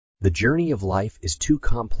The journey of life is too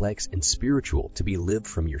complex and spiritual to be lived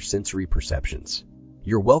from your sensory perceptions.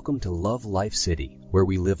 You're welcome to Love Life City, where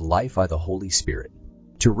we live life by the Holy Spirit,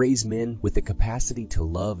 to raise men with the capacity to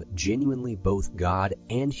love genuinely both God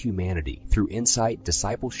and humanity through insight,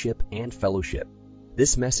 discipleship, and fellowship.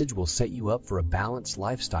 This message will set you up for a balanced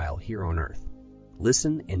lifestyle here on earth.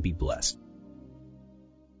 Listen and be blessed.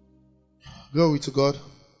 Glory to God.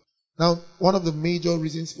 Now, one of the major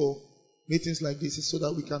reasons for meetings like this is so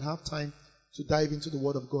that we can have time to dive into the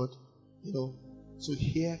Word of God, to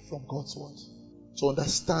hear from God's Word, to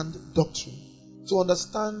understand doctrine, to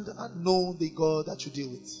understand and know the God that you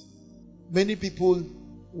deal with. Many people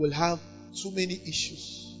will have too many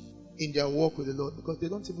issues in their walk with the Lord because they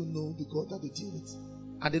don't even know the God that they deal with.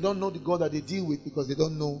 And they don't know the God that they deal with because they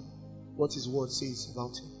don't know what His Word says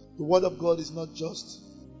about Him. The Word of God is not just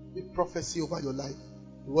a prophecy over your life.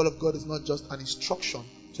 The Word of God is not just an instruction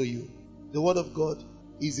to you. The Word of God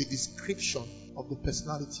is a description of the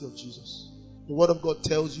personality of Jesus. The Word of God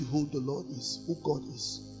tells you who the Lord is, who God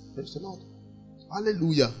is. Praise the Lord.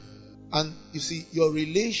 Hallelujah. And you see, your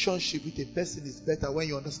relationship with a person is better when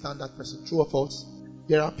you understand that person. True or false?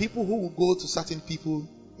 There are people who will go to certain people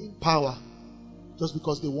in power just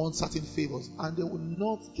because they want certain favors, and they will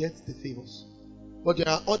not get the favors. But there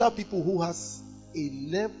are other people who has a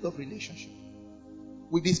level of relationship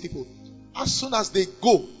with these people. As soon as they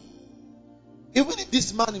go, even if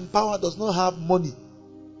this man in power does not have money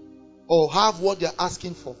or have what they're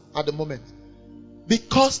asking for at the moment,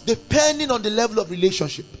 because depending on the level of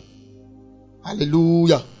relationship,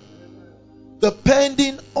 hallelujah,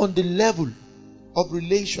 depending on the level of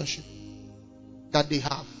relationship that they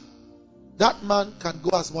have, that man can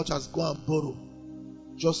go as much as go and borrow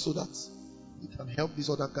just so that he can help this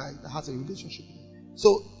other guy that has a relationship.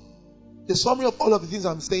 So the summary of all of the things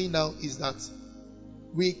I'm saying now is that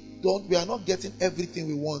we are not getting everything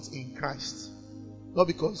we want in Christ. Not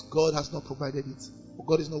because God has not provided it, or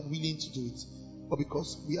God is not willing to do it, but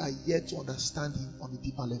because we are yet to understand Him on a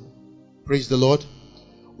deeper level. Praise the Lord.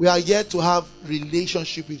 We are yet to have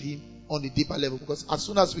relationship with Him on a deeper level, because as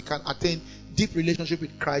soon as we can attain deep relationship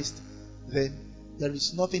with Christ, then there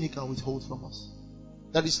is nothing He can withhold from us.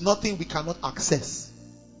 There is nothing we cannot access,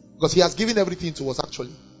 because He has given everything to us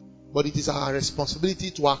actually. But it is our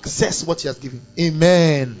responsibility to access what He has given.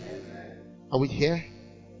 Amen. Are we here?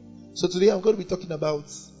 So today I'm going to be talking about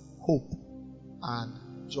hope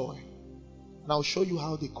and joy. And I'll show you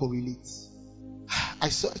how they correlate. I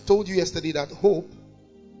told you yesterday that hope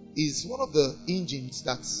is one of the engines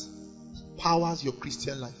that powers your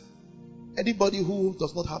Christian life. Anybody who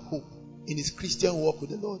does not have hope in his Christian walk with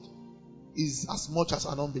the Lord is as much as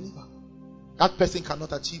an unbeliever. That person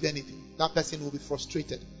cannot achieve anything. That person will be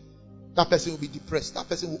frustrated. That person will be depressed. That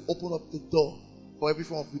person will open up the door for every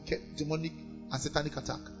form of wicked, demonic and satanic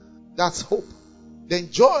attack. That's hope.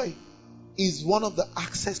 Then joy is one of the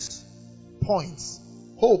access points.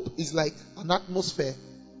 Hope is like an atmosphere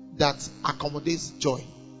that accommodates joy.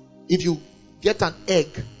 If you get an egg,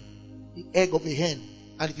 the egg of a hen,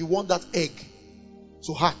 and if you want that egg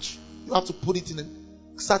to hatch, you have to put it in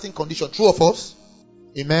a certain condition. True or false?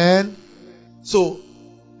 Amen. So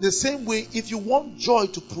the same way, if you want joy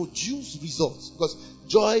to produce results, because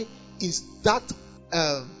joy is that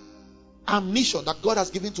ammunition that God has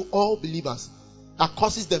given to all believers that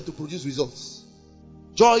causes them to produce results.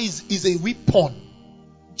 Joy is a weapon.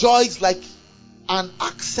 Joy is like an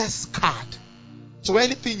access card to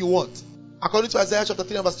anything you want. According to Isaiah chapter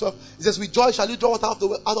 3 verse 12, it says, with joy shall you draw water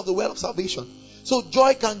out of the well of salvation. So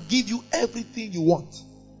joy can give you everything you want.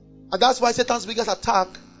 And that's why Satan's biggest attack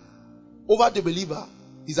over the believer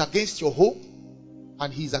is against your hope,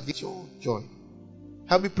 and he is against your joy.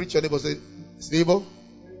 Help me preach your neighbor. Say, neighbor,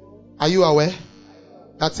 are you aware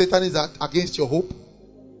that Satan is against your hope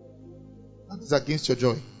and is against your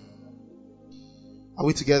joy? Are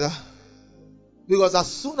we together? Because as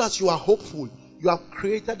soon as you are hopeful, you have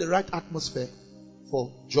created the right atmosphere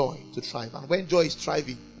for joy to thrive. And when joy is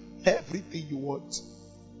thriving, everything you want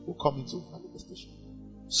will come into manifestation.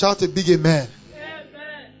 Shout a big amen.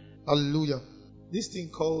 Amen. Hallelujah. This thing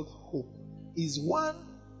called hope is one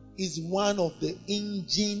of the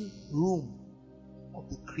engine room of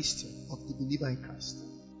the Christian, of the believer in Christ.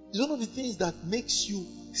 It's one of the things that makes you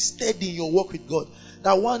steady in your walk with God.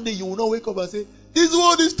 That one day you will not wake up and say, this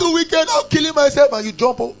world is too wicked, I'm killing myself, and you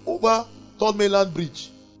jump over Third Mainland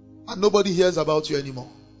Bridge and nobody hears about you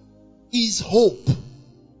anymore. Is hope.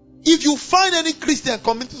 If you find any Christian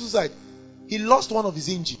committing suicide, he lost one of his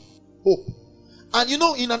engine. Hope. And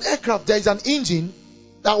in an aircraft, there is an engine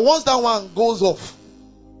that once that one goes off,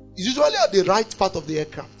 it's usually at the right part of the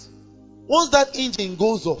aircraft. Once that engine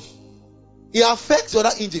goes off, It affects the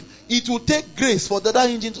other engine. It will take grace for the other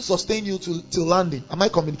engine to sustain you till landing. Am I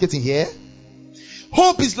communicating here?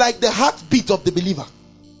 Hope is like the heartbeat of the believer.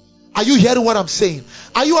 Are you hearing what I'm saying?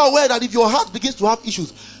 Are you aware that if your heart begins to have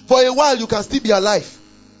issues, for a while you can still be alive,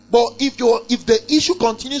 but if the issue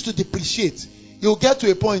continues to depreciate, you'll get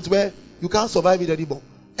to a point where you can't survive it anymore.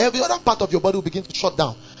 Every other part of your body will begin to shut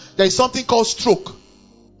down. There is something called stroke.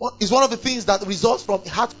 It's one of the things that results from a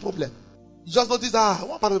heart problem. You just notice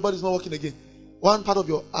one part of your body is not working again. One part of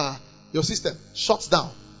your system shuts down.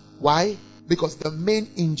 Why? Because the main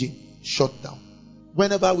engine shut down.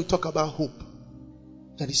 Whenever we talk about hope,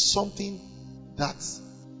 there is something that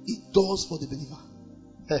it does for the believer.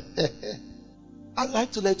 I'd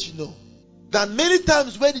like to let you know that many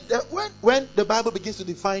times when the Bible begins to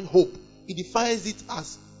define hope, it defines it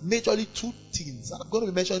as majorly two things. I'm going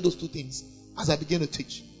to be mentioning those two things as I begin to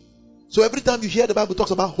teach. So every time you hear the Bible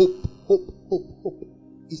talks about hope,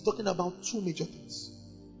 it's talking about two major things.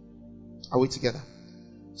 Are we together?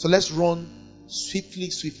 So let's run swiftly.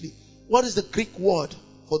 What is the Greek word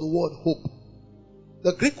for the word hope?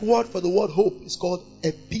 The Greek word for the word hope is called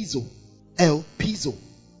Elpizo. Elpizo.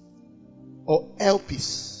 Or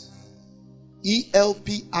elpis.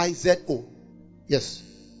 Elpizo. Yes.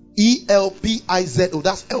 Elpizo.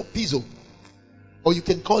 That's Elpizo. Or you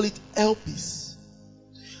can call it elpis.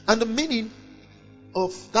 And the meaning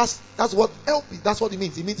of that's what elpis, that's what it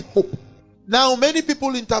means. It means hope. Now many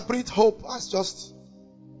people interpret hope as just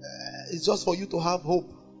it's just for you to have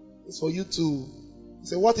hope. It's for you to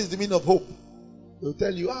say, what is the meaning of hope? They'll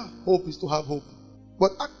tell you, hope is to have hope.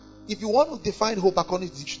 But if you want to define hope according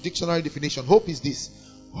to the dictionary definition, hope is this.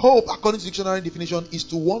 Hope, according to the dictionary definition, is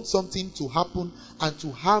to want something to happen and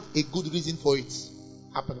to have a good reason for it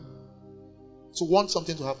happening. To want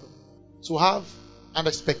something to happen. To have an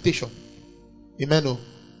expectation. Amen.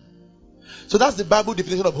 So that's the Bible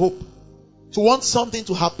definition of hope. To want something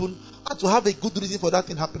to happen and to have a good reason for that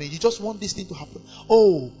thing happening. You just want this thing to happen.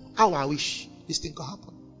 Oh, how I wish this thing could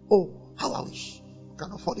happen. Oh, how I wish I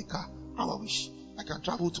can afford a car. How I wish I can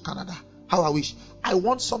travel to Canada. How I wish. I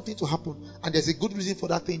want something to happen and there's a good reason for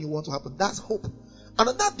that thing you want to happen. That's hope.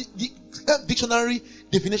 And that dictionary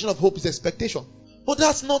definition of hope is expectation. But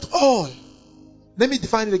that's not all. Let me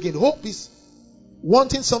define it again. Hope is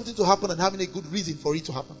wanting something to happen and having a good reason for it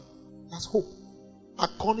to happen. That's hope,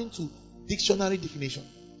 according to dictionary definition.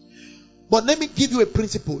 But let me give you a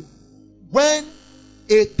principle. When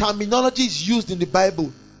a terminology is used in the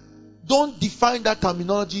Bible, don't define that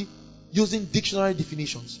terminology using dictionary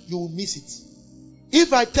definitions. You will miss it.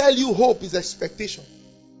 If I tell you hope is expectation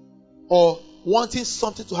or wanting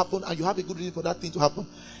something to happen and you have a good reason for that thing to happen,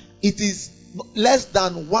 it is less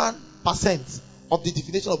than 1% of the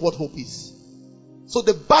definition of what hope is. So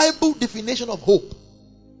the Bible definition of hope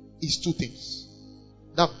is two things.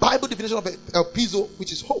 The Bible definition of Elpizo,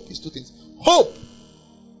 which is hope, is two things. Hope,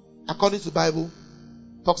 according to the Bible,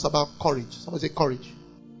 talks about courage. Somebody say courage.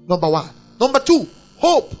 Number one. Number two,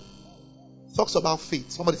 hope talks about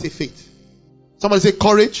faith. Somebody say faith. Somebody say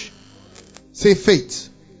courage. Say faith.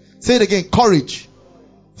 Say it again. Courage.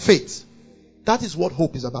 Faith. That is what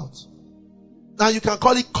hope is about. Now you can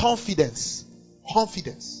call it confidence.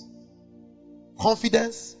 Confidence.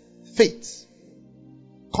 Confidence. Faith.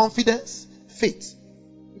 Confidence. Faith.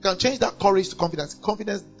 You can change that courage to confidence.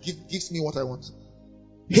 Confidence gives me what I want.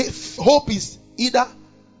 Hope is either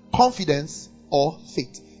confidence or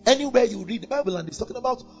faith. Anywhere you read the Bible and it's talking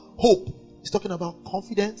about hope, it's talking about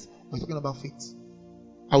confidence or it's talking about faith.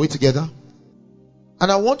 Are we together?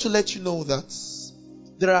 And I want to let you know that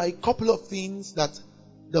there are a couple of things that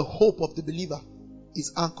the hope of the believer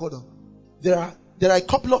is anchored on. There are a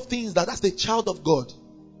couple of things that as the child of God,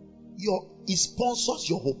 it sponsors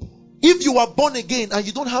your hope. If you are born again and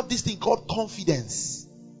you don't have this thing called confidence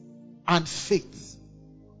and faith,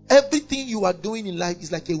 everything you are doing in life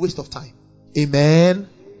is like a waste of time. Amen.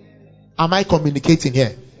 Am I communicating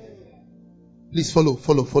here? Please follow.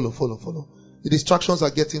 The distractions are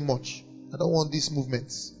getting much. I don't want these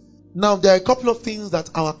movements. Now, there are a couple of things that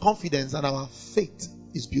our confidence and our faith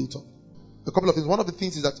is built on. A couple of things. One of the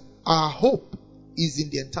things is that our hope is in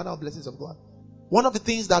the eternal blessings of God. One of the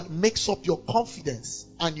things that makes up your confidence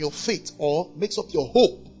and your faith, or makes up your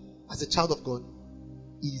hope as a child of God,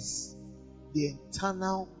 is the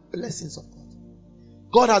eternal blessings of God.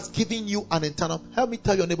 God has given you an eternal. Help me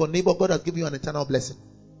tell your neighbor, God has given you an eternal blessing.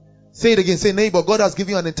 Say it again. Say, neighbor, God has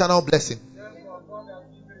given you an eternal blessing.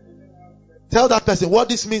 Tell that person what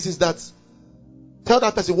this means is that.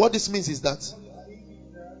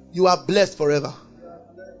 You are blessed forever.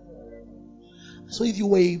 So if you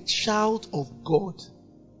were a child of God,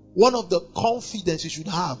 one of the confidence you should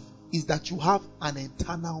have is that you have an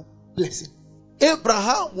eternal blessing.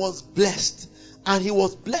 Abraham was blessed, and he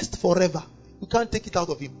was blessed forever. You can't take it out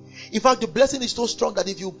of him. In fact, the blessing is so strong that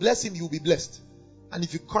if you bless him, you'll be blessed. And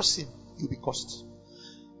if you curse him, you'll be cursed.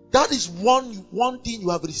 That is one thing you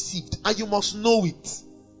have received, and you must know it.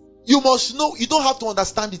 You must know. You don't have to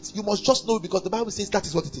understand it. You must just know it, because the Bible says that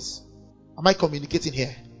is what it is. Am I communicating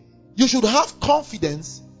here? You should have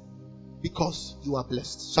confidence because you are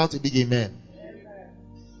blessed. Shout a big amen.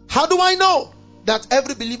 How do I know that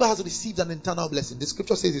every believer has received an eternal blessing? The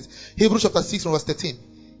scripture says it. Hebrews chapter 6 verse 13.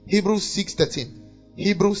 Hebrews 6:13.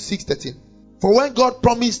 Hebrews 6:13. For when God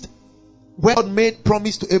made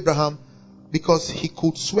promise to Abraham, because he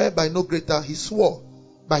could swear by no greater, he swore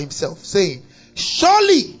by himself, saying,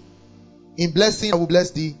 surely in blessing I will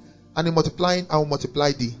bless thee, and in multiplying I will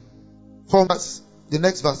multiply thee. The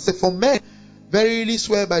next verse says, for men verily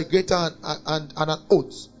swear by greater, and an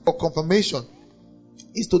oath for confirmation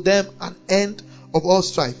is to them an end of all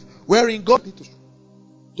strife, wherein God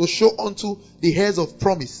to show unto the heirs of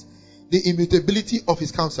promise the immutability of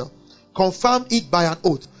his counsel, confirm it by an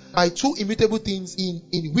oath, by two immutable things in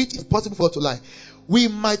which it is possible for us to lie. We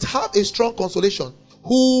might have a strong consolation,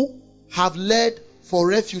 who have led for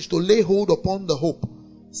refuge to lay hold upon the hope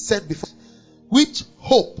set before us, which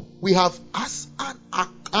hope we have as an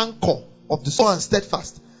anchor of the soul and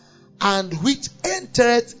steadfast, and which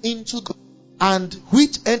entereth into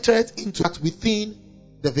that within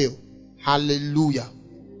the veil. Hallelujah.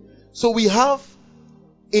 So we have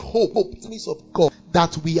a hope of God,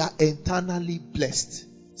 that we are eternally blessed.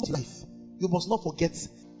 Life. You must not forget,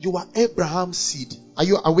 you are Abraham's seed. Are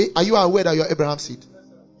you aware that you are Abraham's seed?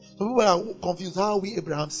 Some people are confused. How are we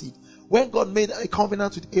Abraham's seed? When God made a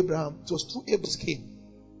covenant with Abraham, it was through Abraham's skin.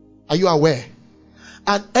 Are you aware?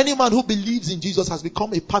 And any man who believes in Jesus has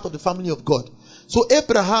become a part of the family of God. So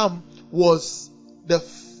Abraham was the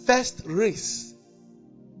first race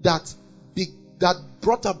that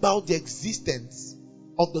brought about the existence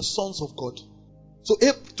of the sons of God. So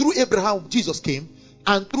through Abraham, Jesus came,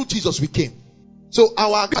 and through Jesus we came. So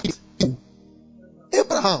our God is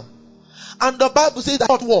Abraham. And the Bible says that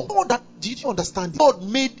God swore. Did you understand?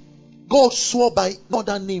 God swore by no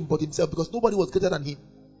other name but himself, because nobody was greater than him.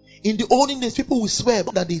 In the olden days, people will swear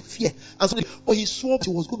that they fear. But he swore he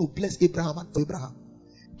was going to bless Abraham and Abraham.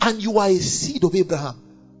 And you are a seed of Abraham.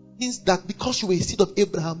 Means that because you are a seed of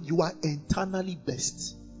Abraham, you are eternally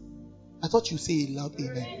blessed. I thought you say a loud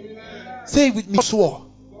amen. Say it with me. Swore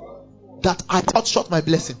that I cut short my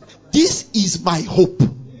blessing. This is my hope.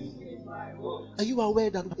 Are you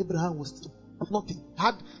aware that Abraham was still nothing?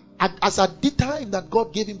 As at the time that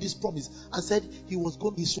God gave him this promise and said he was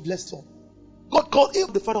going to be so blessed son, God called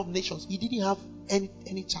him the father of nations. He didn't have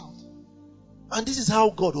any child. And this is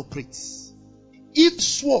how God operates. If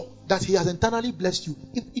swore that he has eternally blessed you,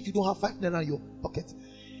 if you don't have 5 naira in your pocket,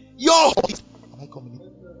 am I coming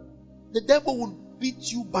in? The devil will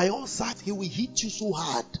beat you by all sides. He will hit you so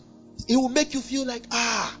hard. It will make you feel like,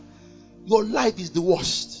 your life is the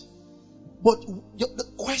worst. But the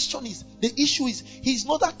question is, the issue is, he's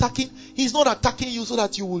not attacking you so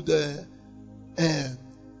that you would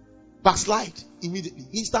backslide immediately.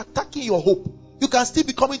 He's attacking your hope. You can still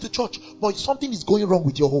be coming to church, but something is going wrong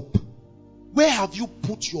with your hope. Where have you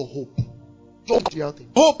put your hope?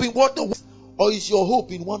 Hope in what? Or is your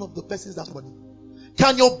hope in one of the persons that's money?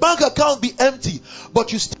 Can your bank account be empty,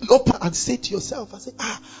 but you still open and say to yourself,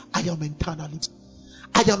 I am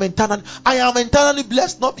eternally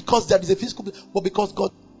blessed, not because there is a physical, but because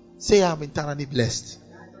God say I am eternally blessed.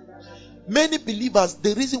 Many believers,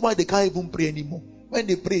 the reason why they can't even pray anymore, when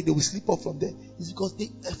they pray, they will slip off from there, is because they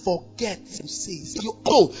forget to say.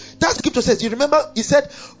 That scripture says, you remember, he said,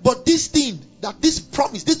 but this thing, that this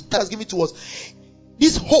promise, this God has given to us,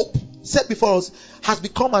 this hope set before us, has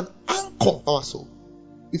become an anchor of our soul.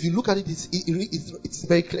 If you look at it, it's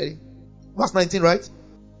very clear. Verse 19, right?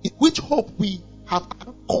 Which hope we have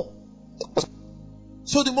anchor.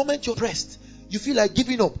 So the moment you're pressed, you feel like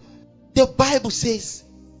giving up. The Bible says,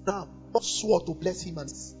 God swore to bless him and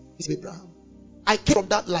Abraham. I came from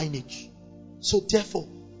that lineage. So therefore,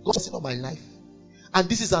 God is in my life. And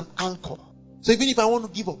this is an anchor. So even if I want to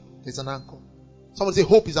give up, there's an anchor. Someone say,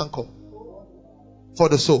 hope is anchor for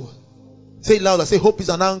the soul. Say it louder. Say, hope is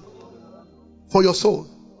an anchor for your soul.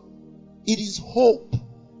 It is hope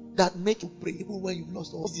that makes you pray even when you've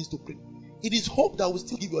lost all things to pray. It is hope that will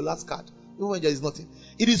still give your last card even when there is nothing.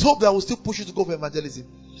 It is hope that will still push you to go for evangelism.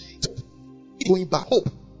 Going back, hope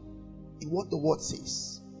in what the word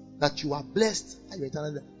says, that you are blessed and your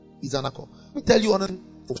eternal is an anchor. Let me tell you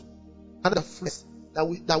another phrase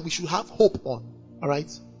that we should have hope on.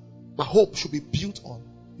 Alright? But hope should be built on.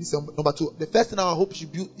 This is number 2. The first thing our hope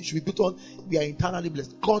should be built on, we are eternally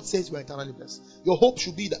blessed. God says we are eternally blessed. Your hope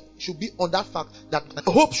should be on that fact that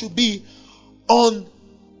your hope should be on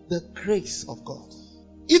the grace of God.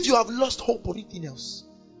 If you have lost hope on anything else,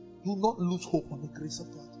 do not lose hope on the grace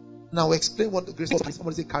of God. Now we'll explain what the grace of God is.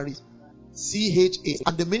 Somebody say charis. CHA.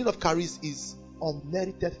 And the meaning of charis is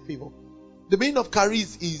unmerited favor. The meaning of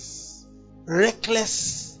charis is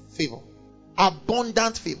reckless favor,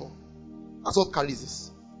 abundant favor. That's what charis is.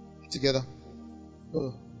 Together.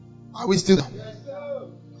 Are we still there?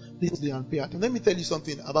 Let me tell you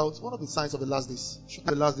something about one of the signs of the last days.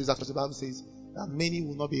 The last days, after the Bible says that many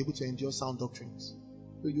will not be able to endure sound doctrines.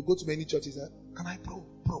 So you go to many churches that, can I pro?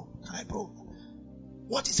 Can I pro?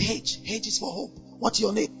 What is H? H is for hope. What's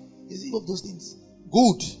your name? Is it of those things?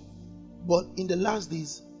 Good. But in the last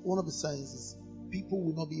days, one of the signs is people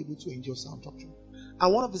will not be able to endure sound doctrine.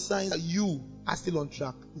 And one of the signs that you are still on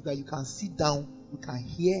track is that you can sit down, you can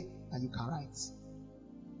hear, and you can write.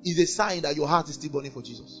 It's a sign that your heart is still burning for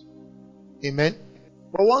Jesus. Amen.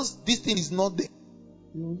 But once this thing is not there,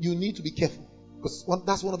 you need to be careful. Because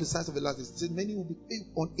that's one of the signs of the last days. It says many will be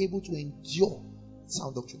unable to endure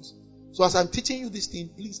sound doctrines. So as I'm teaching you this thing,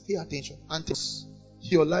 please pay attention. And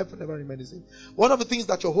your life will never remain the same. One of the things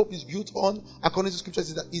that your hope is built on, according to scriptures,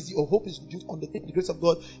 is that your hope is built on the grace of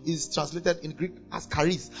God, is translated in Greek as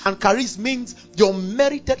charis. And charis means your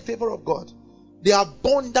merited favor of God. The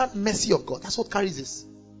abundant mercy of God. That's what charis is.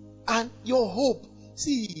 And your hope,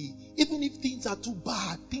 see, even if things are too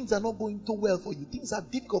bad, things are not going too well for you, things are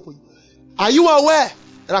difficult for you. Are you aware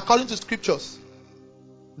that according to scriptures,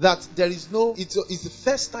 that there is no, it's the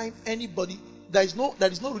first time anybody, there is no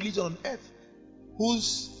religion on earth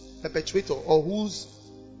whose perpetuator or whose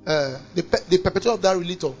the perpetuator of that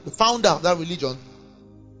religion, the founder of that religion,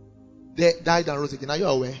 they died and rose again. Are you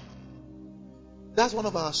aware? That's one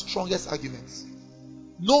of our strongest arguments.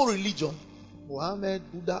 No religion, Muhammad,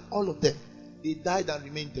 Buddha, all of them, they died and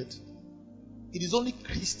remained dead. It is only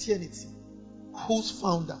Christianity whose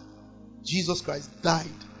founder, Jesus Christ, died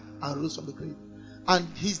and rose from the grave. And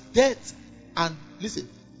his death and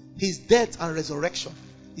resurrection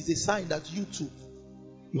is a sign that you too,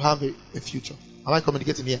 you have a future. Am I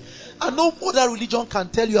communicating here? And no other religion can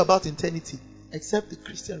tell you about eternity except the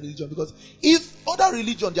Christian religion. Because if other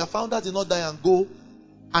religion, their founders did not die and go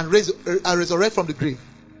and resurrect from the grave,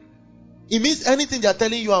 it means anything they are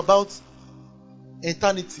telling you about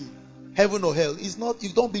eternity, heaven or hell, is not,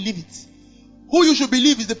 you don't believe it. Who you should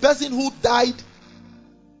believe is the person who died,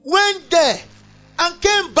 went there, and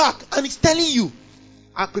came back and is telling you,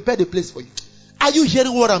 I prepared a place for you. Are you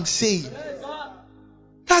hearing what I'm saying?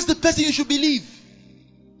 That's the person you should believe.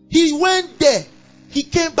 He went there, he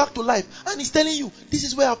came back to life, and he's telling you, this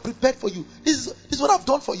is where I've prepared for you. This is what I've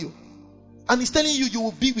done for you. And he's telling you, you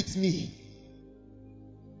will be with me.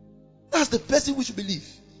 That's the person we should believe.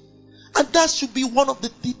 And that should be one of the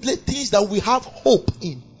things that we have hope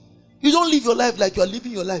in. You don't live your life like you are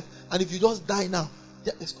living your life. And if you just die now,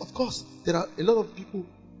 of course, there are a lot of people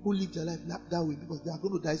who live their life that way because they are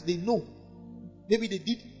going to die. They know. Maybe they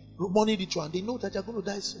did money ritual and they know that they are going to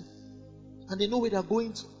die soon. And they know where they are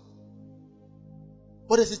going to.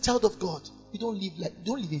 But as a child of God, you don't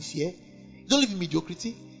live in fear. You don't live in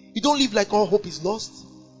mediocrity. You don't live like all hope is lost.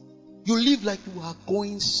 You live like you are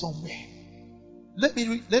going somewhere. Let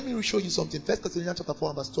me show you something. 1 Thessalonians chapter 4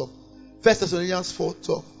 and verse 12. 1 Thessalonians 4,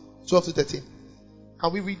 12 to 13.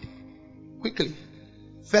 Can we read quickly?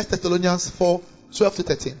 1 Thessalonians 4, 12 to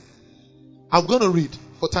 13. I'm going to read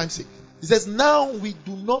for time's sake. It says, now we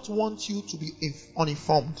do not want you to be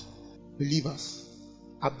uninformed, believers,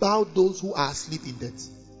 about those who are asleep in death,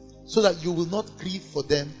 so that you will not grieve for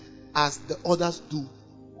them as the others do,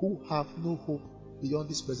 who have no hope beyond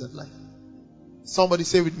this present life. Somebody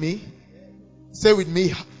say with me. Say with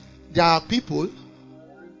me, there are people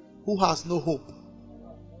who has no hope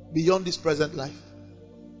beyond this present life.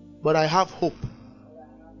 But I have hope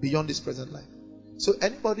beyond this present life. So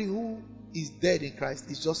anybody who is dead in Christ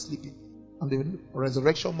is just sleeping. And the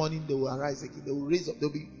resurrection morning they will arise again. They will raise up, they'll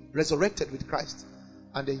be resurrected with Christ.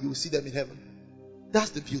 And then you will see them in heaven.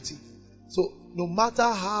 That's the beauty. So no matter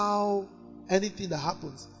how anything that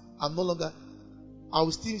happens, I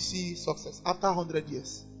will still see success. After 100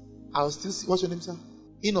 years, I will still see, what's your name, sir?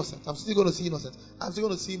 Innocent. I'm still going to see innocent. I'm still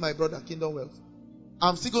going to see my brother, Kingdom Wealth.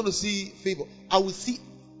 I'm still going to see favor. I will see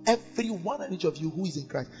every one and each of you who is in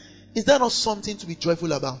Christ. Is that not something to be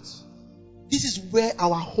joyful about? This is where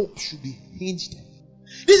our hope should be hinged.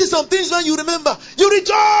 This is some things when you remember, you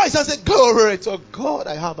rejoice and say, glory to God,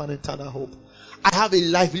 I have an eternal hope. I have a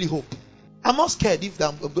lively hope. I'm not scared if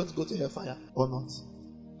I'm going to go to hellfire or not.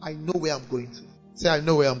 I know where I'm going to. Say, I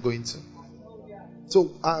know where I'm going to. So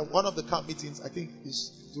one of the camp meetings, I think,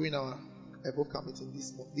 is during our above camp meeting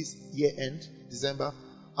this year end, December.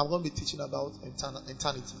 I'm going to be teaching about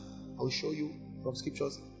eternity. I will show you from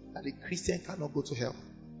scriptures that a Christian cannot go to hell.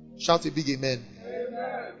 Shout a big amen.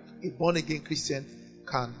 Amen. A born again Christian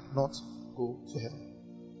cannot go to hell.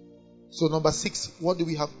 So number 6, what do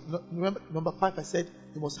we have? Remember, number 5, I said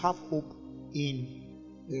you must have hope in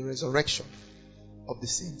the resurrection of the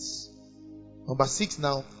saints. Number 6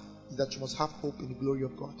 now is that you must have hope in the glory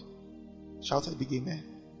of God. Shout a big amen.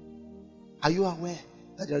 Are you aware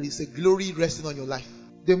that there is a glory resting on your life?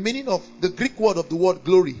 The meaning of the Greek word of the word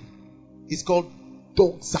glory is called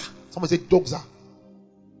doxa. Someone say doxa.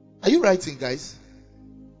 Are you writing, guys?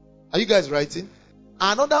 Are you guys writing?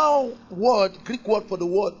 Another word, Greek word for the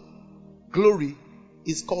word glory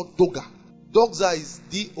is called doxa. Doxa is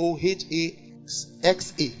D-O-H-A-X-A.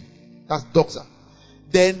 That's doxa.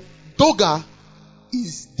 Then doga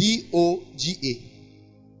is D-O-G-A.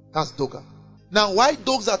 That's doga. Now, why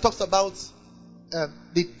doxa talks about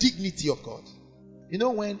the dignity of God? You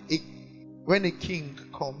know, when a king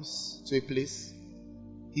comes to a place,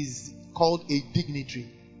 he's called a dignitary.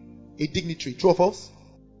 A dignitary, true or false?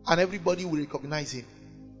 And everybody will recognize him.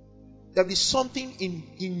 There is something in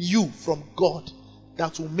you from God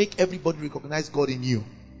that will make everybody recognize God in you.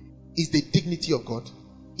 Is the dignity of God.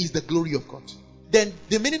 Is the glory of God. Then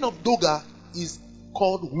the meaning of doga is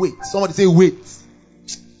called weight. Somebody say weight.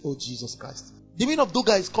 Oh, Jesus Christ. The meaning of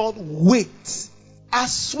doga is called weight. I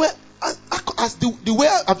swear, as the way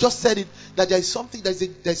I've just said it, that there is something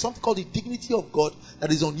called the dignity of God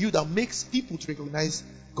that is on you that makes people to recognize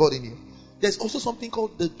God in you. There's also something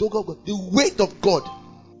called the doga of God. The weight of God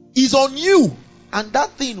is on you, and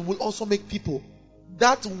that thing will also make people.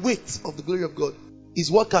 That weight of the glory of God is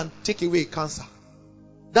what can take away cancer.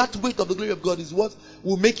 That weight of the glory of God is what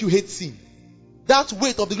will make you hate sin. That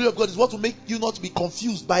weight of the glory of God is what will make you not be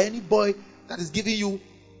confused by any boy that is giving you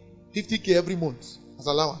 50k every month as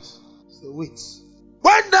allowance. It's the weight.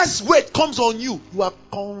 When this weight comes on you, you are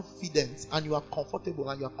confident and you are comfortable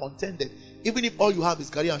and you are contented, even if all you have is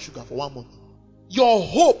curry and sugar for 1 month. Your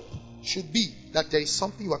hope should be that there is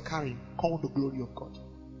something you are carrying called the glory of God.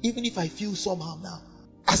 Even if I feel somehow now,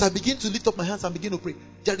 as I begin to lift up my hands and begin to pray,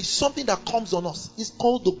 there is something that comes on us. It's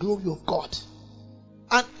called the glory of God.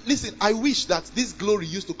 And listen, I wish that this glory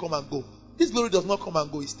used to come and go. This glory does not come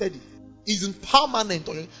and go. It's steady. It's permanent.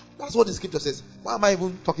 That's what the scripture says. Why am I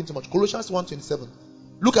even talking too much? Colossians 1:27.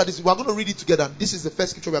 Look at this. We are going to read it together. This is the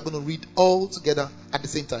first scripture we are going to read all together at the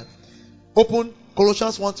same time. Open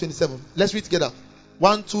Colossians 1:27. Let's read together.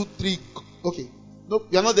 1, 2, 3. Okay. Nope,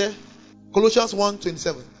 you are not there. Colossians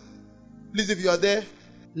 1:27. Please, if you are there,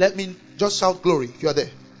 let me just shout glory if you are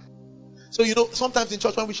there. So, sometimes in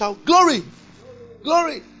church when we shout glory,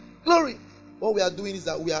 glory, glory, what we are doing is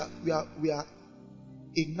that we are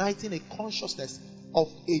igniting a consciousness of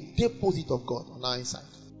a deposit of God on our inside.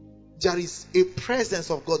 There is a presence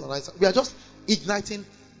of God on our inside. We are just igniting.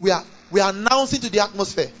 We are announcing to the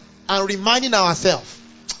atmosphere and reminding ourselves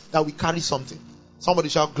that we carry something. Somebody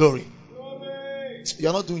shout glory. Glory. You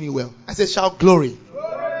are not doing it well. I said shout glory.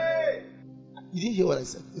 Glory. You didn't hear what I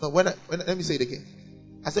said. Let me say it again.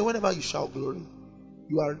 I said whenever you shout glory,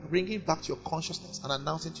 you are bringing back to your consciousness and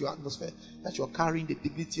announcing to your atmosphere that you are carrying the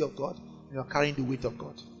dignity of God and you are carrying the weight of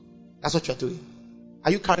God. That's what you are doing.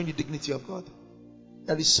 Are you carrying the dignity of God?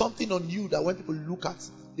 There is something on you that when people look at,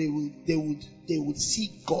 they would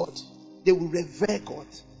see God. They will revere God.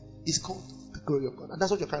 It's called the glory of God. And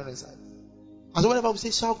that's what you're carrying inside. And so whenever we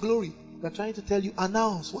say shout glory, we are trying to tell you,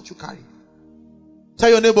 announce what you carry. Tell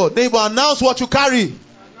your neighbor, announce what you carry.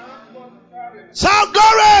 Shout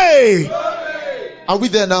glory! Glory! Are we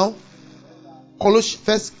there now?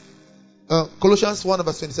 Colossians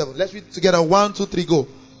 1:27. Let's read together. 1, 2, 3, go.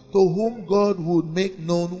 To whom God would make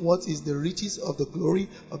known what is the riches of the glory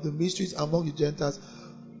of the mysteries among the Gentiles.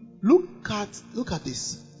 Look at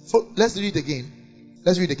this. Let's read again.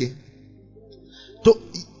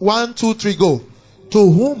 1, 2, 3, go. To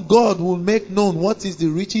whom God will make known what is the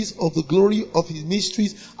riches of the glory of his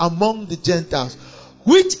mysteries among the Gentiles,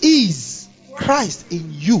 which is Christ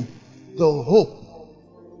in you, the hope.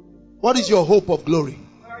 What is your hope of glory?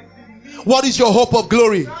 What is your hope of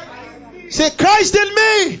glory? Say, Christ in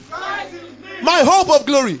me, my hope of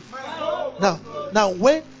glory. Now,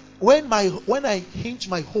 when I hinge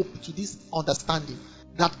my hope to this understanding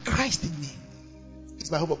that Christ in me is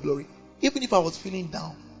my hope of glory, even if I was feeling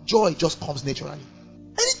down, joy just comes naturally.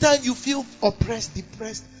 Anytime you feel oppressed,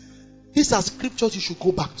 depressed, these are scriptures you should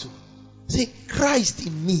go back to. Say, Christ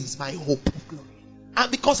in me is my hope of glory.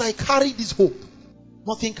 And because I carry this hope,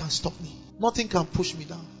 nothing can stop me. Nothing can push me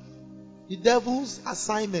down. The devil's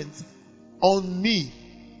assignment on me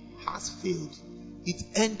has failed. It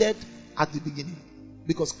ended at the beginning.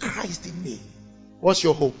 Because Christ in me. What's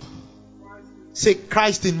your hope? Say,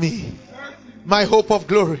 Christ in me. My hope of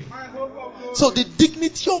glory. So the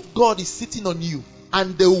dignity of God is sitting on you.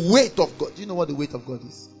 And the weight of God. Do you know what the weight of God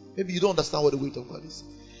is? Maybe you don't understand what the weight of God is.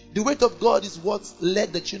 The weight of God is what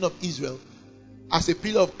led the children of Israel as a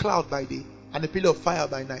pillar of cloud by day and a pillar of fire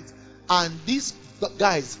by night. And these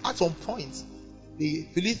guys, at some point, the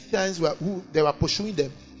Philippians who they were pursuing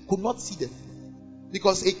them could not see them.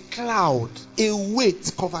 Because a cloud, a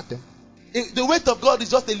weight covered them. The weight of God is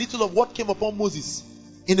just a little of what came upon Moses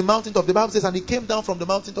in the mountaintop. The Bible says, and he came down from the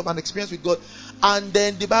mountaintop and experienced with God. And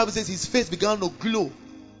then the Bible says his face began to glow.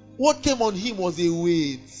 What came on him was a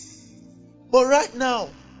weight. But right now,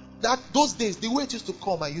 those days, the weight used to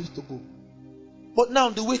come and used to go. But now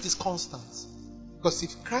the weight is constant. Because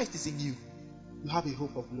if Christ is in you, you have a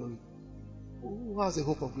hope of glory. Who has a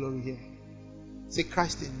hope of glory here? Say,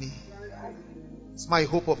 Christ in me. It's my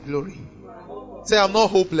hope of glory. Say, I'm not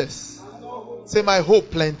hopeless. Say, my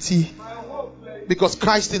hope plenty. Because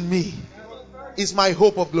Christ in me is my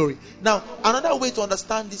hope of glory. Now, another way to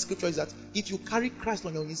understand this scripture is that if you carry Christ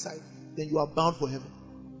on your inside, then you are bound for heaven.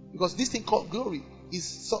 Because this thing called glory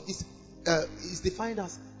is defined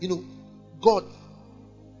as, God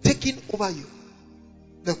taking over you.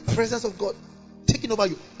 The presence of God taking over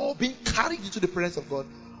you. Or being carried into the presence of God.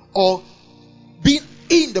 Or being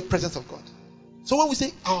in the presence of God. So when we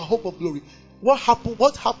say our hope of glory, what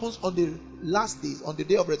happens on the last days, on the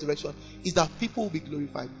day of resurrection, is that people will be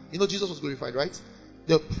glorified. Jesus was glorified, right?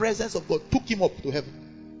 The presence of God took him up to heaven.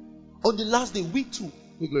 On the last day, we too will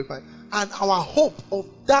be glorified. And our hope of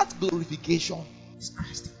that glorification is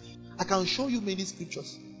Christ. I can show you many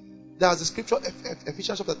scriptures. There's a scripture,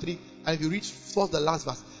 Ephesians chapter 3, and if you read first the last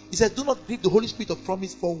verse, it says, do not grieve the Holy Spirit of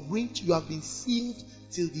promise, for which you have been sealed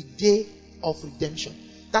till the day of redemption.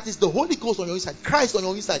 That is the Holy Ghost on your inside. Christ on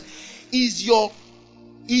your inside is your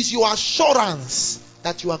assurance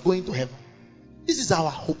that you are going to heaven. This is our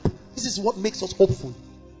hope. This is what makes us hopeful.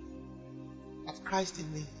 That Christ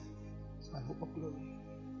in me is my hope of glory.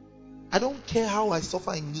 I don't care how I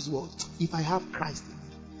suffer in this world if I have Christ in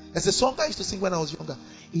me. There's a song I used to sing when I was younger.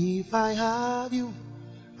 If I have you,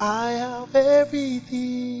 I have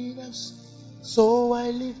everything else. So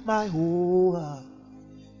I live my whole heart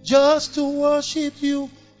just to worship you.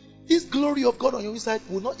 This glory of God on your inside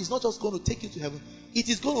is not just going to take you to heaven. It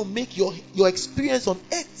is going to make your experience on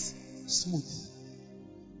earth smooth.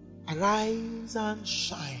 Arise and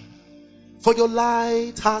shine, for your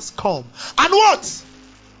light has come. And what?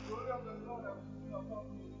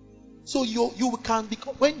 So you can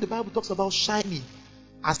become, when the Bible talks about shining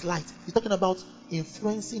as light, it's talking about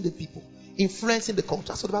influencing the people, influencing the culture.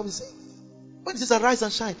 That's what the Bible is saying. When it says arise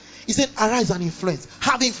and shine, it says arise and influence.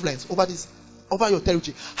 Have influence over your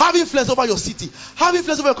territory. Have influence over your city. Have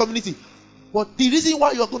influence over your community. But the reason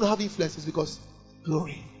why you are going to have influence is because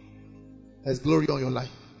glory. There's glory on your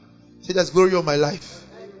life. Say, there's glory on my life.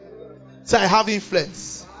 Say, I have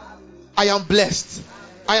influence. I am blessed.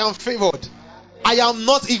 I am favored. I am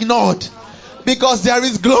not ignored. Because there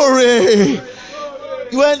is glory.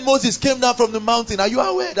 When Moses came down from the mountain, are you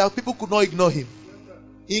aware that people could not ignore him?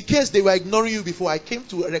 In case they were ignoring you before, I came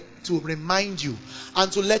to remind you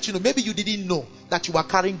and to let you know. Maybe you didn't know that you were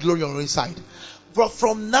carrying glory on your inside. But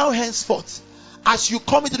from now henceforth, as you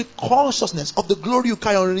come into the consciousness of the glory you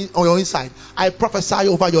carry on your inside, I prophesy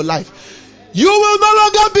over your life. You will no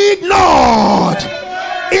longer be ignored.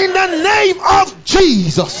 In the name of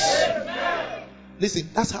Jesus. Listen,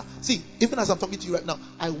 that's how. See, even as I'm talking to you right now,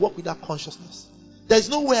 I walk with that consciousness. There's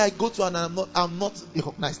nowhere I go to and I'm not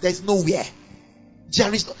recognized. There's nowhere.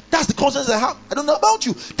 That's the consciousness I have. I don't know about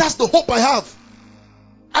you. That's the hope I have.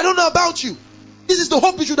 I don't know about you. This is the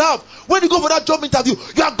hope you should have. When you go for that job interview,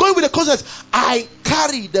 you are going with the consciousness. I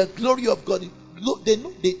carry the glory of God. They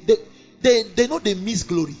know they miss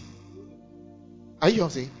glory. Are you hearing what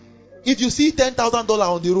I'm saying? If you see $10,000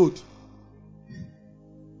 on the road,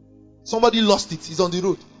 somebody lost it. It's on the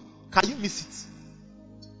road. Can you miss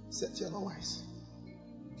it? Set you otherwise.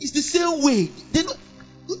 It's the same way.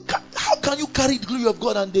 How can you carry the glory of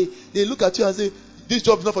God and they look at you and say, this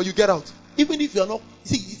job is not for you, get out. Even if you are not.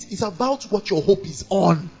 See, it's about what your hope is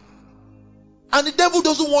on. And the devil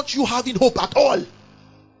doesn't want you having hope at all.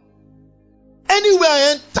 Anywhere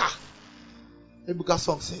I enter, the book of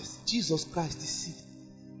song says, Jesus Christ is seed.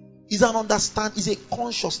 Is an understand, is a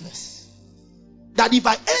consciousness that if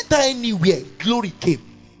I enter anywhere, glory came.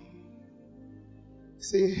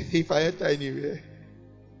 Say, if I enter anywhere,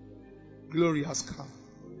 glory has come.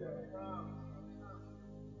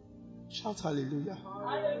 Shout hallelujah.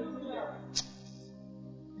 Hallelujah.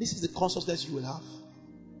 This is the consciousness you will have.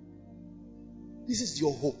 This is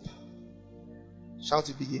your hope. Shout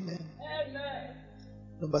it big, amen.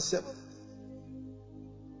 Number 7.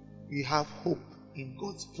 We have hope in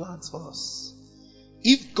God's plans for us.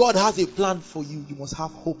 If God has a plan for you, you must have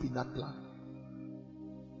hope in that plan.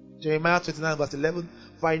 Jeremiah 29 verse 11.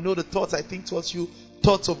 For I know the thoughts I think towards you,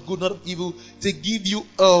 thoughts of good, not of evil, to give you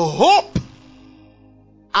a hope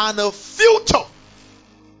and a future.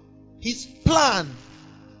 His plan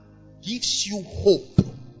gives you hope.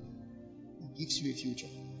 It gives you a future.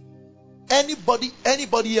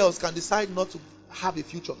 Anybody else can decide not to have a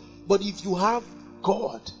future. But if you have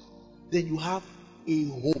God, then you have a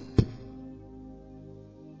hope.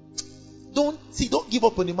 Don't give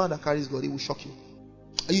up on the man that carries God. It will shock you.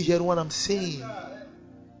 Are you hearing what I'm saying?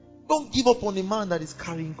 Don't give up on the man that is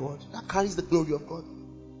carrying God, that carries the glory of God.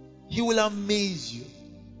 He will amaze you.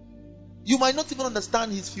 You might not even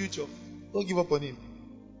understand his future. Don't give up on him.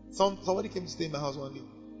 Somebody came to stay in my house one day,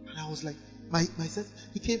 and I was like, myself,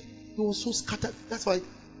 he was so scattered. That's why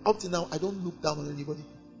up to now I don't look down on anybody.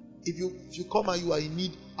 If you come and you are in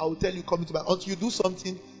need, I will tell you come into my, until you do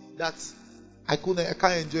something that I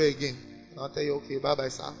can't enjoy again. And I'll tell you, okay, bye bye,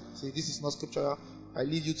 sir. Say this is not scriptural. If I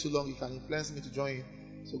leave you too long, you can influence me to join you.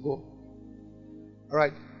 So go.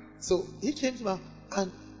 Alright. So he came to me,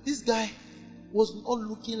 and this guy was not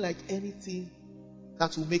looking like anything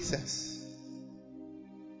that will make sense.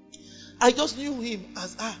 I just knew him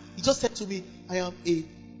as he just said to me, I am a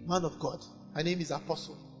man of God. My name is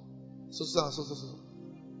Apostle. So.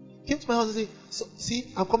 Came to my house and said,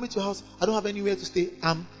 see, I'm coming to your house. I don't have anywhere to stay.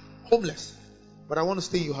 I'm homeless, but I want to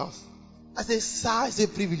stay in your house. I said, sir, it's a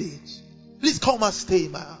privilege. Please come and stay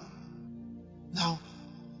in my house. Now,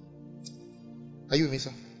 are you with me,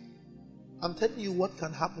 sir? I'm telling you what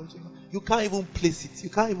can happen to you. You can't even place it.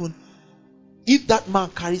 You can't even. If that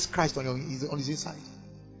man carries Christ on his inside,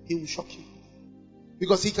 he will shock you.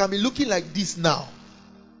 Because he can be looking like this now,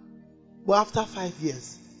 but after 5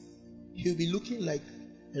 years, he'll be looking like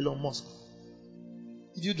Elon Musk.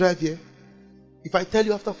 Did you drive here? If I tell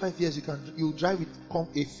you after 5 years you drive with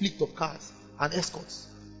a fleet of cars and escorts,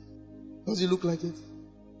 does he look like it?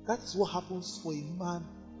 That is what happens for a man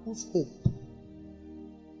whose hope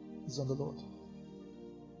is on the Lord,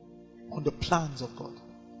 on the plans of God.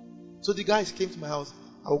 So the guys came to my house.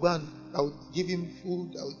 I will give him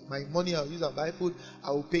food. My money I will use and buy food.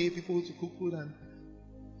 I will pay people to cook food, and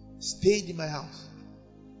stayed in my house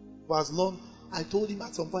for as long. I told him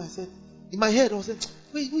at some point, I said, in my head I was saying,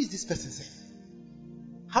 wait, who is this person saying?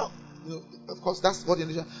 How? Of course that's what the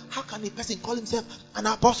understand. How can a person call himself an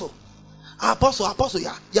apostle? Apostle,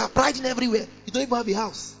 yeah. You are priding everywhere. You don't even have a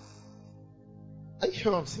house. Are you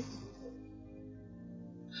sure I'm saying?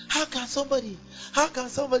 How can somebody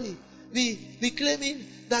be claiming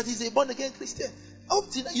that he's a born again Christian? Up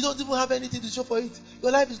to now, you don't even have anything to show for it.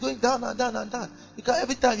 Your life is going down and down and down. Because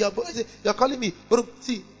every time you're calling me, but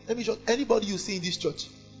see, let me show anybody you see in this church,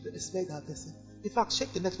 respect that person. In fact,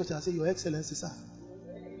 shake the next person and say, Your Excellency, sir.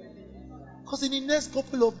 Because in the next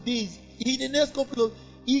couple of days,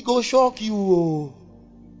 he go shock you.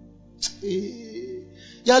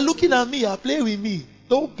 You're looking at me, you're playing with me.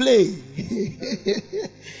 Don't play.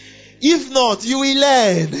 If not, you will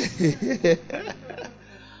learn.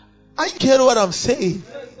 Are you hearing what I'm saying?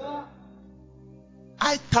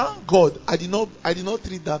 I thank God I did not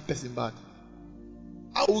treat that person bad.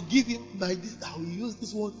 I will give him I will use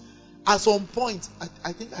this one. At some point,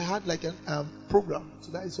 I think I had like a program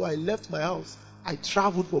today, so I left my house. I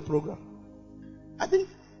traveled for a program. I think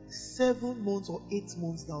 7 months or 8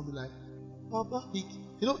 months down the line, Baba,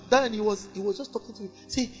 then he was just talking to me.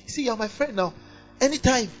 See, you're my friend now.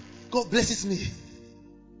 Anytime God blesses me,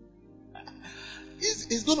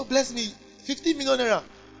 He's going to bless me 15 million naira.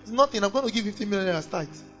 It's nothing. I'm going to give 15 million naira tithe.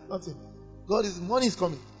 Nothing. Money is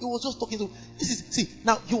coming. He was just talking to.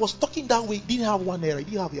 Now he was talking that way. He didn't have 1 naira. He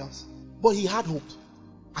didn't have yours, but he had hope.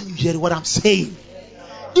 Are you hearing what I'm saying?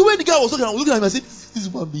 The way the guy was talking, I was looking at him and said, "This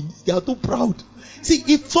human being, they are too proud." See,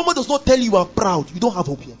 if someone does not tell you are proud, you don't have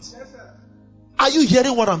hope yet. Are you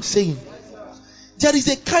hearing what I'm saying? There is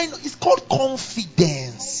it's called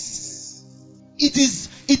confidence. It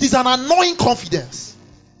is an annoying confidence.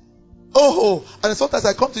 And sometimes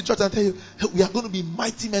I come to church and tell you, we are going to be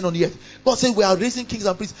mighty men on the earth. God said we are raising kings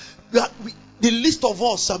and priests. The least of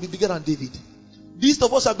us shall be bigger than David. The least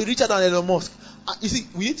of us shall be richer than Elon Musk. You see,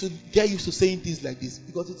 we need to get used to saying things like this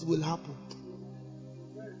because it will happen.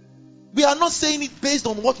 We are not saying it based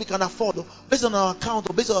on what we can afford, or based on our account,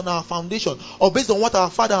 or based on our foundation, or based on what our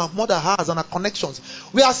father and mother has and our connections.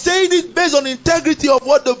 We are saying it based on integrity of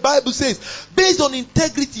what the Bible says, based on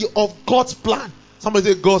integrity of God's plan.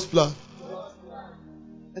 Somebody say God's plan.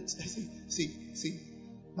 See.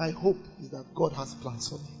 My hope is that God has plans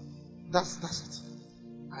for me. That's it.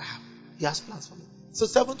 He has plans for me. So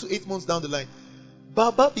 7 to 8 months down the line,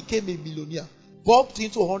 Baba became a millionaire. Bumped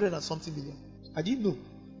into 100 and something million. I didn't know.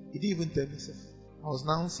 He didn't even tell me so. I was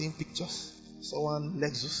now seeing pictures. Saw one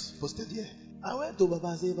Lexus posted here. I went to Baba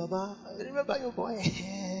and said, Baba, I remember your boy.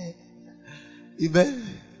 Amen.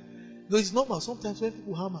 No, it's normal. Sometimes when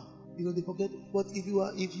people hammer, they forget. But if you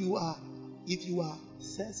are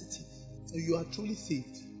sensitive, so you are truly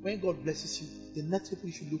saved, when God blesses you, the next people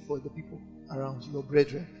you should look for are the people around you, your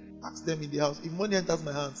brethren. Ask them in the house. If money enters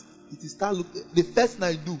my hands, it is start looking. The first thing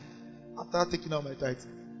I do after taking out my tithe,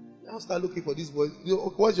 I'll start looking for this boy.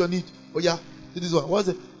 What's your need? Oh yeah, do this one. What's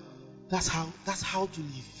it? That's how to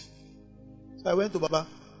live. So I went to Baba,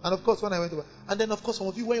 and of course when I went to Baba, and then of course some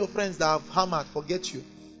of you, when your friends that have hammered forget you,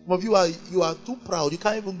 some of you are too proud. You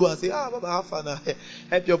can't even go and say, Baba, have fun.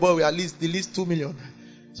 Help your boy with at least 2 million.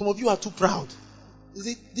 Some of you are too proud.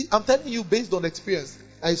 I'm telling you based on experience.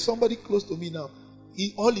 There is somebody close to me now.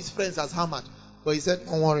 All his friends has hammered, but he said,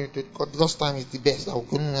 don't worry, this time is the best.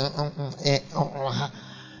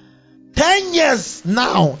 10 years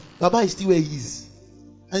now, Baba is still where he is.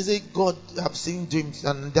 And he said, God, I've seen dreams,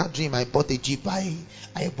 and in that dream I bought a jeep, I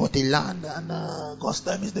bought a land, and God's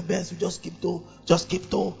time is the best. We just keep waiting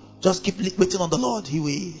on the Lord. He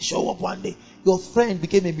will show up one day. Your friend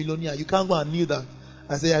became a millionaire. You can't go and kneel down.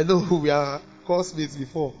 I say, I know who we are classmates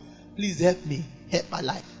before. Please help me. Help my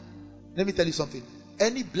life. Let me tell you something.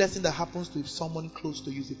 Any blessing that happens to someone close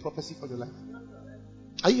to you is a prophecy for your life.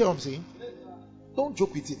 Are you hearing what I'm saying? Don't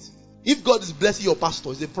joke with it. If God is blessing your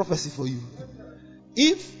pastor, it's a prophecy for you.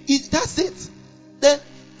 If that's it, then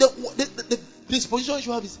the disposition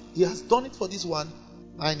you have is, he has done it for this one,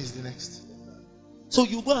 mine is the next. So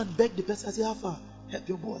you go and beg the person and say, Alpha, help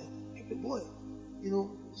your boy.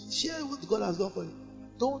 Share what God has done for you.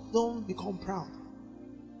 Don't become proud.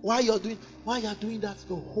 While you're doing that,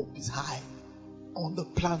 your hope is high on the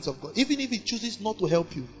plans of God. Even if he chooses not to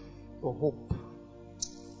help you, your hope.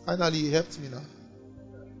 Finally, he helped me now.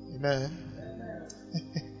 Amen.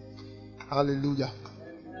 Hallelujah.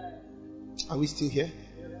 Are we still here?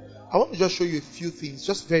 I want to just show you a few things,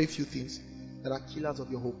 just very few things that are killers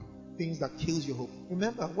of your hope. Things that kills your hope.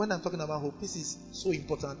 Remember, when I'm talking about hope, this is so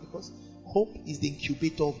important because hope is the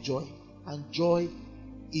incubator of joy. And joy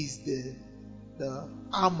is the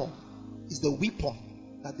armor, is the weapon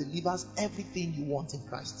that delivers everything you want in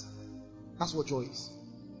Christ. That's what joy is.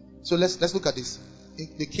 So let's look at this.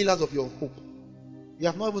 The killers of your hope. We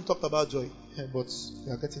have not even talked about joy, but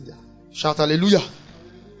we are getting there. Shout hallelujah.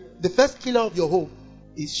 The first killer of your hope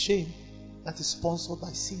is shame that is sponsored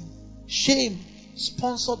by sin. Shame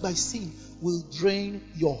sponsored by sin will drain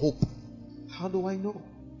your hope. How do I know?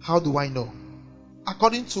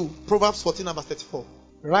 According to Proverbs 14 verse 34,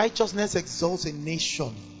 righteousness exalts a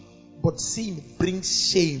nation, but sin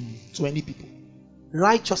brings shame to any people.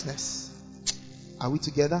 Righteousness. Are we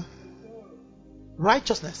together?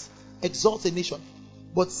 Righteousness exalts a nation,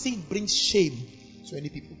 but sin brings shame to any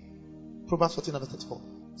people. Proverbs 14 verse 34.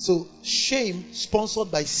 So shame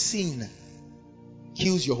sponsored by sin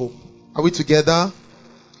kills your hope. Are we together?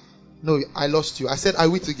 No, I lost you. I said, are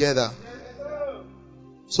we together?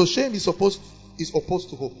 So shame is opposed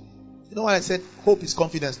to hope. You know why I said hope is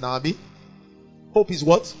confidence now, Abi? Hope is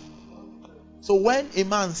what? So when a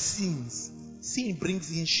man sins, sin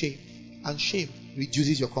brings in shame, and shame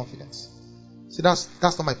reduces your confidence. See, that's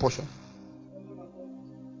not my portion.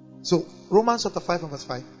 So Romans chapter 5 verse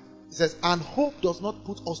 5, it says, and hope does not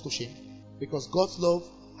put us to shame, because God's love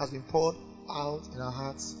has been poured out in our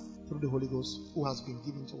hearts through the Holy Ghost who has been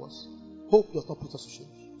given to us. Hope does not put us to shame.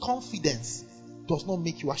 Confidence does not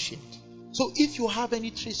make you ashamed. So if you have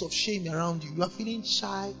any trace of shame around you, you are feeling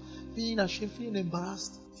shy, feeling ashamed, feeling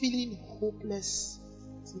embarrassed, feeling hopeless,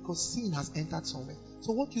 it's because sin has entered somewhere.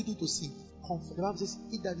 So what do you do to sin? Confess. The Bible says,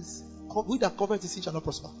 he that confesses his sin shall not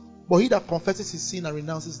prosper. But he that confesses his sin and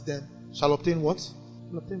renounces them shall obtain what?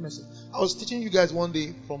 Shall obtain mercy. I was teaching you guys one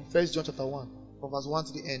day from 1 John chapter 1, from verse 1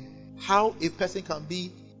 to the end, how a person can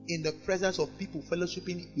be in the presence of people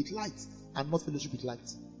fellowshipping with light and not fellowship with light.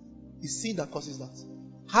 It's sin that causes that.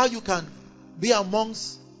 How you can be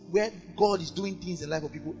amongst where God is doing things in the life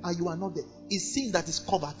of people and you are not there. It's sin that is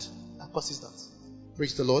covered that causes that.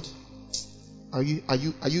 Praise the Lord. Are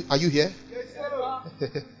you here?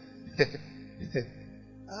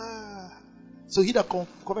 Yes, so he that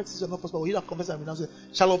confesses shall not prosper, but he that confesses and renounces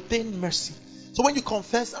shall obtain mercy. So when you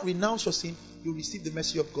confess and renounce your sin, you receive the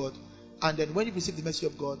mercy of God. And then when you receive the mercy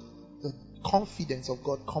of God, the confidence of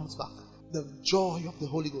God comes back. The joy of the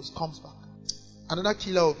Holy Ghost comes back. Another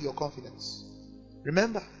killer of your confidence.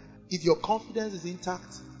 Remember, If your confidence is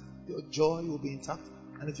intact, your joy will be intact.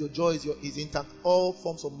 And if your joy is intact, all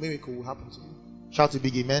forms of miracle will happen to you. Shout a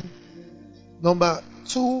big amen. Number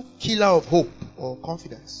 2 killer of hope or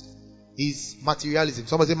confidence is materialism.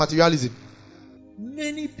 Somebody say materialism.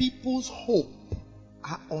 Many people's hope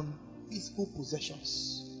are on physical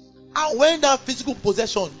possessions. And when that physical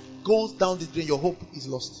possession goes down the drain, your hope is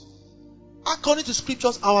lost. According to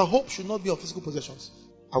scriptures, our hope should not be on physical possessions.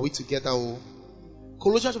 Are we together? Oh?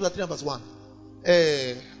 Colossians chapter 3 and verse 1.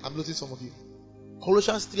 I'm losing some of you.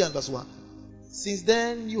 Colossians 3 and verse 1. Since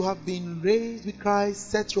then you have been raised with Christ,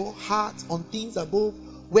 set your heart on things above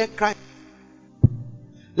where Christ.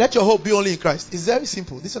 Let your hope be only in Christ. It's very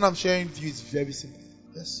simple. This one I'm sharing with you is very simple.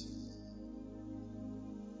 Yes.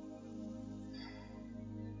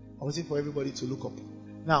 I'm waiting for everybody to look up.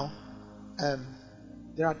 Now,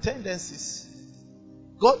 there are tendencies.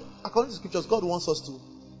 God, according to scriptures, God wants us to.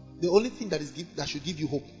 The only thing that should give you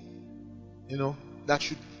hope, that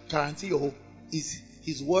should guarantee your hope, is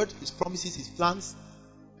His word, His promises, His plans,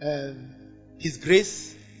 His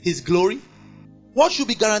grace, His glory. What should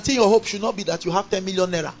be guaranteeing your hope should not be that you have 10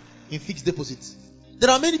 million naira in fixed deposits.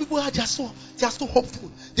 There are many people who are just so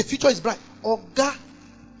hopeful. The future is bright. God,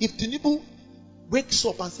 if Tinubu wakes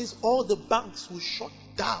up and says all the banks will shut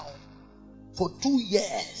down for 2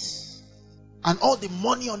 years and all the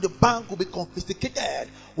money on the bank will be confiscated,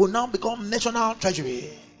 will now become national treasury,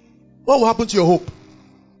 what will happen to your hope?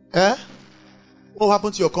 What will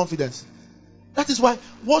happen to your confidence? That is why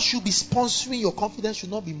what should be sponsoring your confidence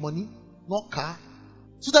should not be money, not car.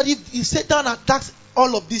 So that if Satan attacks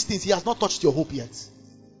all of these things, he has not touched your hope yet.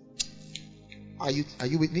 Are you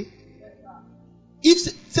with me? If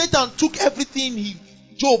Satan took everything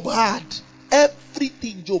Job had,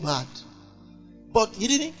 but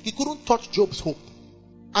he couldn't touch Job's hope.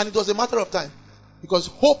 And it was a matter of time. Because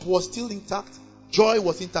hope was still intact, joy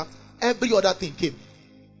was intact, every other thing came.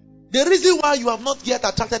 The reason why you have not yet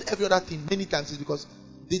attracted every other thing many times is because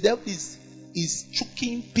the devil is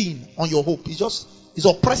choking pin on your hope. He's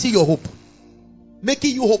oppressing your hope,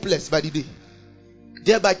 making you hopeless by the day,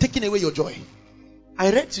 thereby taking away your joy.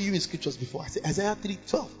 I read to you in scriptures before. I said Isaiah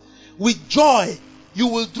 3:12. With joy you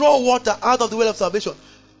will draw water out of the well of salvation.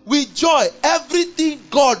 With joy, everything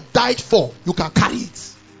God died for, you can carry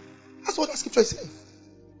it. That's what that scripture is saying.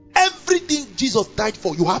 Everything Jesus died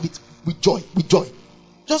for, you have it with joy. With joy.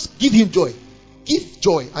 Just give him joy. Give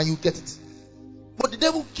joy and you get it. But the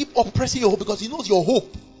devil keep oppressing your hope because he knows your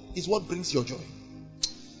hope is what brings your joy.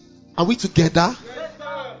 Are we together? Yes,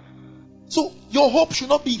 sir. So your hope should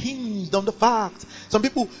not be hinged on the fact. Some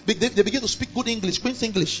people they begin to speak good English, Queen's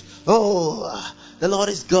English. Oh, the Lord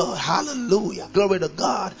is good. Hallelujah. Glory to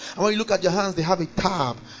God. And when you look at your hands, they have a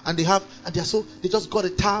tab. And they just got a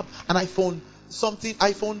tab, an iPhone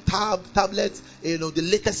tablet, the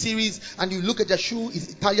latest series, and you look at their shoe, is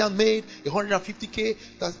Italian made, 150k.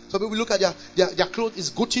 Some people look at their clothes,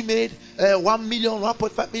 is Gucci made, 1 million,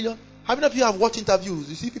 1.5 million. How many of you have watched interviews?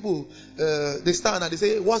 You see people, they stand and they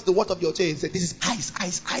say, what's the worth of your chain? They say, this is ice.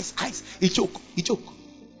 He choke.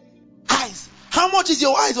 Ice. How much is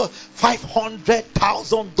your ice?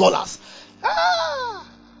 $500,000.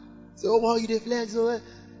 So, wow, you flex.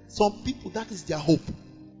 Some people, that is their hope.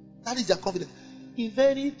 That is their confidence. If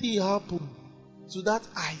anything happens to that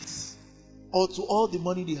ice or to all the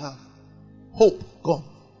money they have, hope gone.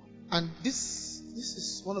 And this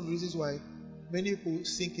is one of the reasons why many people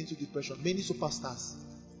sink into depression. Many superstars.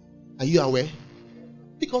 Are you aware?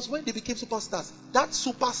 Because when they became superstars, that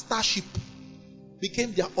superstarship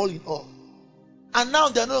became their all in all. And now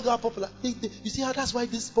they are no longer popular. You see how that's why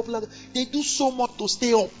this is popular? They do so much to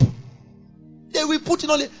stay up. They will put in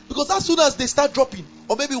all it. Because as soon as they start dropping,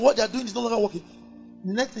 or maybe what they are doing is no longer working,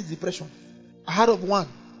 the next thing is depression. I heard of one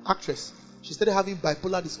actress. She started having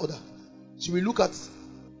bipolar disorder. She will look at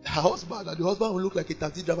her husband, and the husband will look like a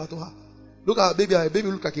taxi driver to her. Look at her baby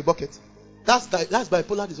will look like a bucket. That's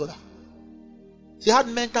bipolar disorder. She had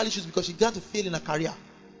mental issues because she began to fail in her career.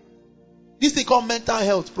 This thing called mental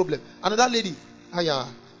health problem. Another lady,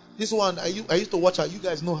 this one, I used to watch her. You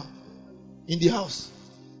guys know her. In the house.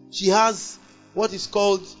 She has what is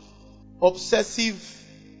called obsessive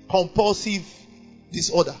compulsive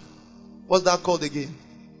disorder. What's that called again?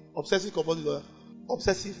 Obsessive compulsive disorder.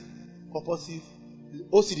 Obsessive compulsive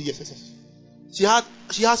OCD. Yes. She has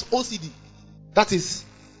OCD. That is,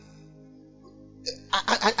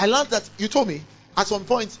 I learned that. You told me at some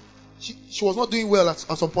point she was not doing well at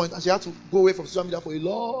some point, and she had to go away from social media for a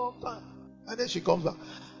long time, and then she comes back,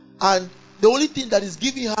 and the only thing that is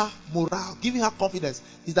giving her morale, giving her confidence,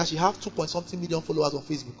 is that she has 2.something million followers on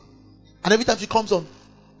Facebook. And every time she comes on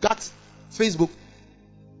that Facebook,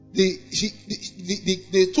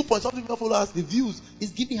 The 2 point something followers, the views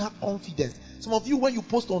is giving her confidence. Some of you, when you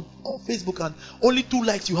post on Facebook and only 2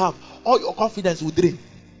 likes you have, all your confidence will drain.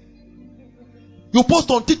 You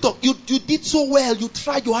post on TikTok, you did so well, you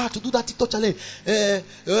tried your hard to do that TikTok challenge.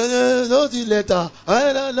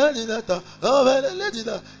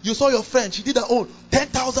 You saw your friend, she did her own,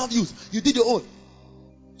 10,000 views. You did your own,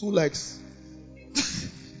 2 likes.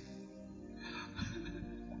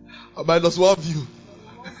 -1 view.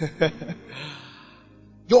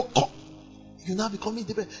 You're now becoming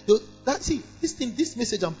different. This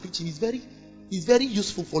message I'm preaching is very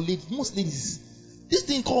useful for ladies, most ladies. This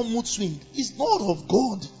thing called mood swing is not of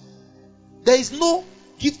God. There is no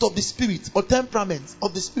gift of the Spirit or temperament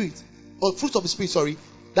of the Spirit or fruit of the Spirit,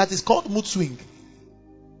 that is called mood swing.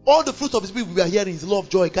 All the fruit of the Spirit we are hearing is love,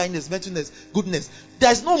 joy, kindness, gentleness, goodness.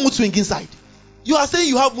 There is no mood swing inside. You are saying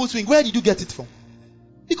you have mood swing. Where did you get it from?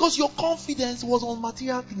 Because your confidence was on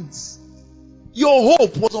material things. Your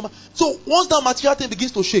hope was on. So once that material thing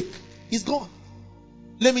begins to shake, it's gone.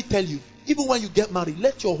 Let me tell you, even when you get married,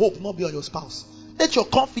 let your hope not be on your spouse. Let your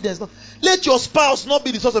confidence not. Let your spouse not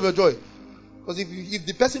be the source of your joy. Because if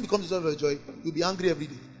the person becomes the source of your joy, you'll be angry every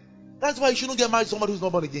day. That's why you shouldn't get married to somebody who's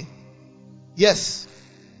not born again. Yes,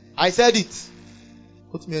 I said it.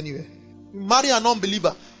 Put me anywhere. You marry an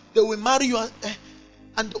unbeliever, they will marry you,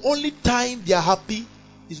 and the only time they are happy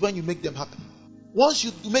is when you make them happy. Once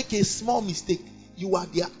you make a small mistake, you are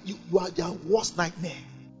their worst nightmare.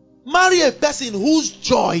 Marry a person whose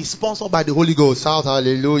joy is sponsored by the Holy Ghost. Shout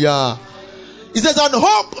hallelujah. He says, and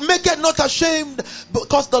hope maketh not ashamed,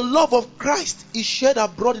 because the love of Christ is shed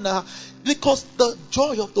abroad in our heart. Because the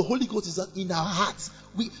joy of the Holy Ghost is in our hearts.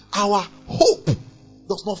 Our hope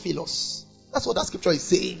does not fail us. That's what that scripture is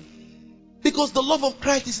saying. Because the love of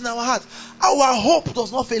Christ is in our hearts, our hope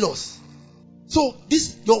does not fail us. So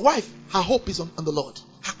your wife, her hope is on the Lord.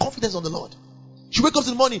 Her confidence on the Lord. She wakes up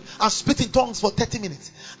in the morning and speaks in tongues for 30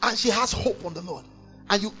 minutes. And she has hope on the Lord.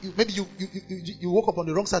 And maybe you woke up on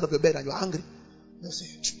the wrong side of your bed and you're angry. You say,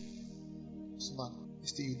 this man,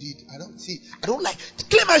 this thing you did, I don't like.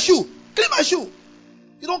 Clean my shoe. Clean my shoe.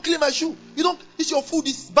 You don't clean my shoe. This your food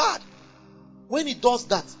is bad. When he does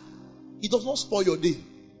that, he does not spoil your day.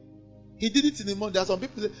 He did it in the morning. There are some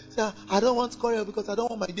people say, I don't want quarrel because I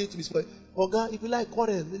don't want my day to be spoiled. Oh God, if you like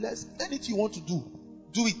quarrel, anything you want to do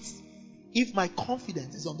it. If my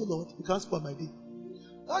confidence is on the Lord, you can't spoil my day.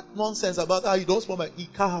 That nonsense about how you don't spoil my day,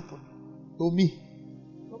 it can't happen to me.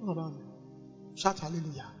 Talking about me. Shout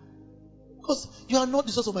hallelujah. Because you are not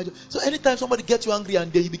the source of my joy. So anytime somebody gets you angry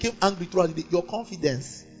and then you became angry throughout the day, your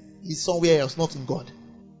confidence is somewhere else, not in God.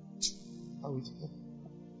 Are we together?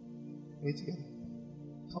 Are we together?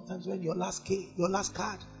 Sometimes when your last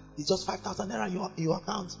card is just 5,000 naira in your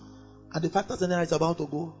account, and the 5,000 naira is about to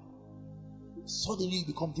go, suddenly you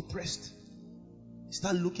become depressed. You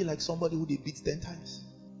start looking like somebody who they beat 10 times.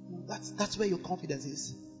 That's where your confidence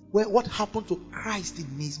is. What happened to Christ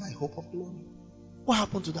in me is my hope of glory. What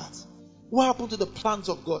happened to that? What happened to the plans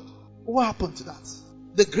of God? What happened to that?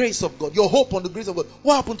 The grace of God. Your hope on the grace of God.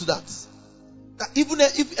 What happened to that? That even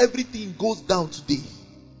if everything goes down today,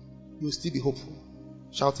 you will still be hopeful.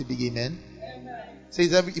 Shout a big amen. Amen.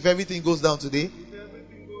 Says if everything goes down today,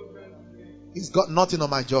 it's got nothing on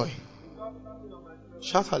my joy.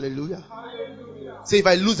 Shout hallelujah. Say if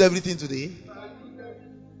I lose everything today.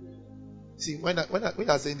 See, when you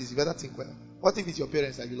are saying this, you better think well. What if it's your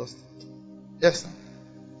parents that you lost? Yes, sir.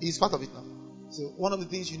 It's part of it now. So one of the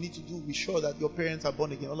things you need to do, be sure that your parents are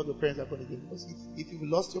born again. All of your parents are born again. Because if you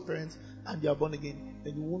lost your parents and they are born again,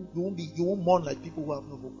 then you won't mourn like people who have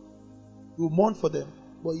no hope. You will mourn for them,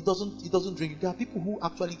 but it doesn't drink. There are people who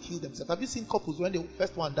actually kill themselves. Have you seen couples when the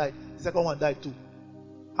first one died, the second one died too?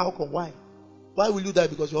 How come? Why? Why will you die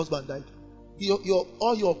because your husband died?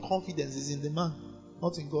 All your confidence is in the man,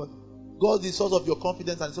 not in God. God is the source of your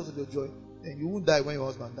confidence and the source of your joy. And you won't die when your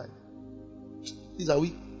husband died. Please, are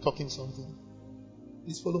we talking something?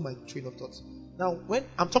 Please follow my train of thoughts. Now, when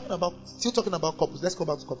I'm still talking about couples, let's go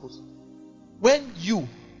back to couples. When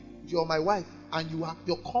you're my wife, and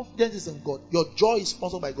your confidence is in God, your joy is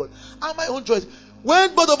sponsored by God, and my own joy is,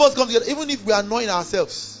 when both of us come together, even if we are annoying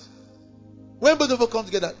ourselves, when both of us come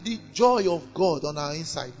together, the joy of God on our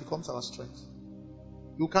inside becomes our strength.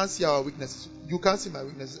 You can't see our weaknesses. You can't see my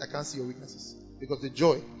weaknesses. I can't see your weaknesses. Because the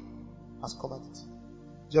joy has covered it. Do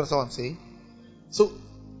you understand what I'm saying? So,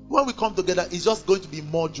 when we come together, it's just going to be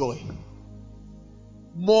more joy.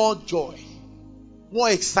 More joy. More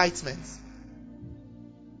excitement.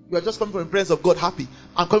 You are just coming from the presence of God happy.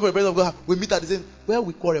 I'm coming from the presence of God happy. We meet at the same. Where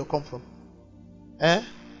will quarrel come from?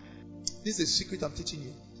 This is a secret I'm teaching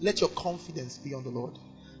you. Let your confidence be on the Lord.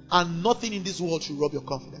 And nothing in this world should rob your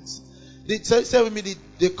confidence. Say with me,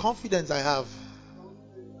 the confidence I have,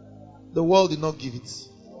 the world did not give it.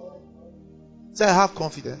 Say, I have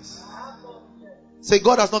confidence. Say,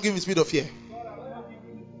 God has not given me the spirit of fear,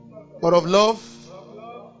 but of love,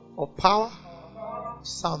 of power,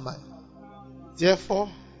 sound mind. Therefore,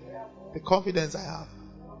 the confidence I have,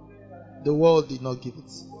 the world did not give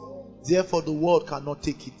it. Therefore, the world cannot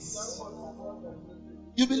take it.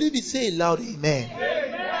 You believe it? Say it loud, amen.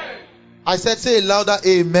 Amen. I said, say it louder,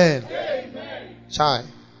 amen. Amen. Chai.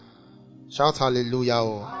 Shout hallelujah.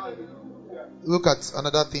 Hallelujah. Look at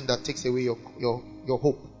another thing that takes away your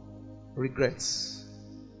hope. Regrets.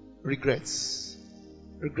 Regrets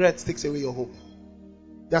takes away your hope.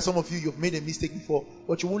 There are some of you, you've made a mistake before,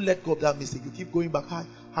 but you won't let go of that mistake. You keep going back.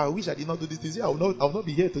 I wish I did not do this thing. I will not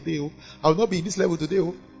be here today. I will not be in this level today.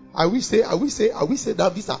 I wish say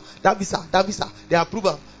that visa, the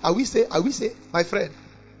approval. I wish say, my friend.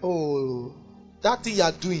 Oh, that thing you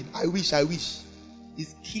are doing, I wish,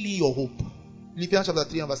 is killing your hope. Philippians chapter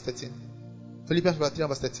 3 and verse 13. Philippians chapter 3 and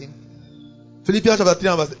verse 13. Philippians chapter 3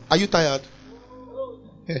 and verse. Are you tired?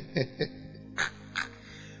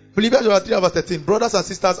 Philippians chapter 3 and verse 13. Brothers and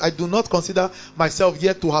sisters, I do not consider myself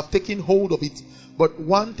yet to have taken hold of it. But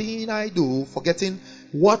one thing I do, forgetting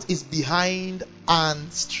what is behind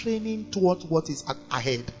and straining towards what is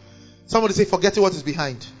ahead. Somebody say, forgetting what is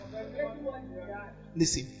behind.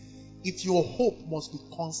 Listen, if your hope must be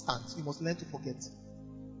constant, you must learn to forget.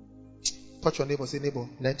 Touch your neighbor, say, neighbor,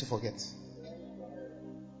 learn to forget.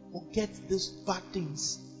 Forget those bad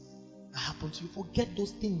things that happened to you. Forget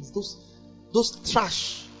those things, those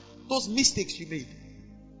trash, those mistakes you made.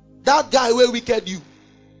 That guy where wicked you.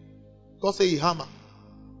 God say, hammer.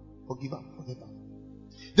 Forgive him.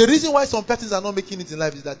 The reason why some persons are not making it in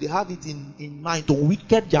life is that they have it in mind to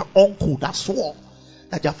wicked their uncle that swore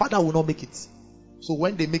that their father will not make it. So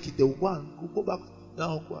when they make it, they will go back to their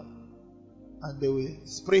uncle and they will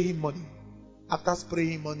spray him money. After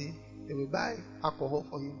spraying him money, they will buy alcohol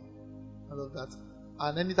for him. All of that.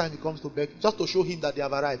 And anytime he comes to beg, just to show him that they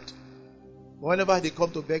have arrived. Whenever he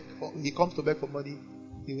comes to beg for money,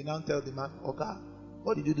 he will now tell the man, okay,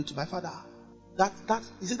 what did you do to my father?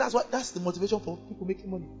 You see, that's the motivation for people making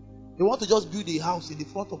money. They want to just build a house in the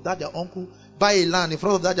front of that their uncle, buy a land in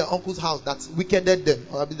front of that their uncle's house that's wickeded them,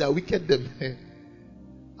 or they are wicked them.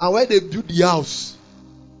 And when they build the house,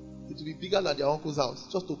 it will be bigger than their uncle's house,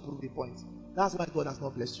 just to prove the point. That's why God has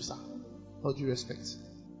not blessed you, sir. No due respect.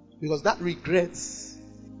 Because that regrets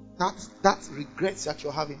that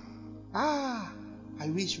you're having. I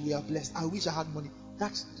wish we are blessed. I wish I had money.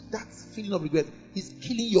 That feeling of regret is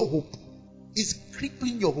killing your hope. It's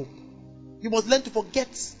crippling your hope. You must learn to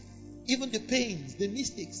forget even the pains, the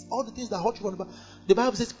mistakes, all the things that hurt you. The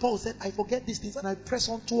Bible says, Paul said, I forget these things and I press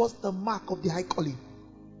on towards the mark of the high calling.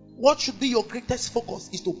 What should be your greatest focus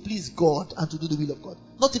is to please God and to do the will of God.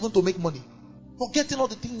 Not even to make money. Forgetting all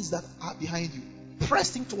the things that are behind you.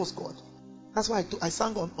 Pressing towards God. That's why I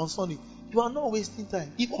sang on Sunday. You are not wasting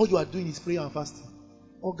time. If all you are doing is prayer and fasting.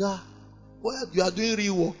 Oh God, well, you are doing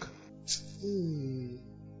real work.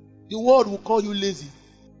 The world will call you lazy.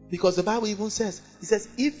 Because the Bible even says, it says,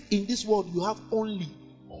 if in this world you have only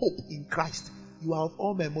hope in Christ, you are of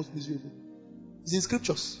all men most miserable. It's in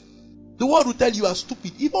scriptures. The world will tell you are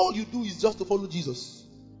stupid. If all you do is just to follow Jesus,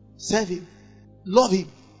 serve him, love him,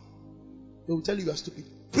 they will tell you are stupid.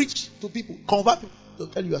 Preach to people, convert people, they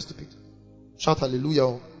will tell you are stupid. Shout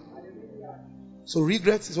hallelujah. So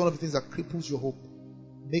regrets is one of the things that cripples your hope.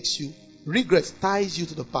 Regrets ties you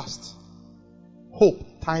to the past.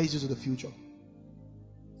 Hope ties you to the future.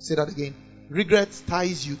 Say that again. Regrets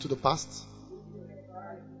ties you to the past.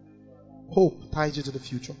 Hope ties you to the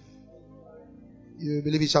future. You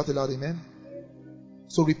believe it? Shout aloud, amen.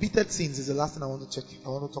 So repeated sins is the last thing I want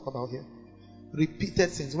to talk about here.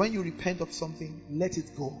 Repeated sins. When you repent of something, let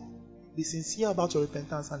it go. Be sincere about your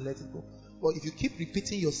repentance and let it go. But if you keep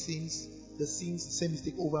repeating your sins, the same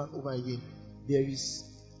mistake over and over again, there is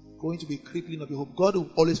going to be a crippling of your hope. God will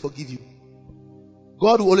always forgive you.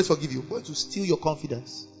 God will always forgive you, but it will steal your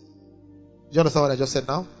confidence. Do you understand what I just said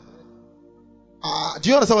now? Do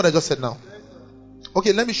you understand what I just said now?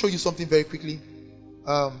 Okay, let me show you something very quickly.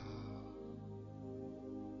 The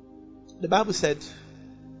Bible said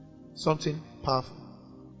something powerful.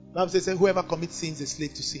 The Bible says whoever commits sin is a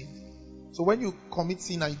slave to sin. So when you commit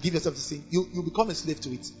sin and you give yourself to sin, you become a slave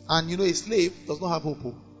to it. And you know a slave does not have hope.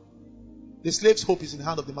 The slave's hope is in the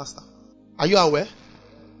hand of the master. Are you aware?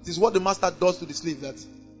 It is what the master does to the slave that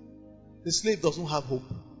the slave doesn't have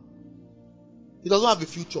hope. He doesn't have a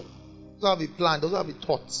future. He doesn't have a plan. He doesn't have a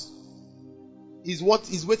thought. He's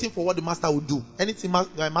waiting for what the master will do. Anything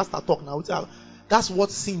my master talk now, That's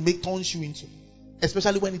what sin turns you into,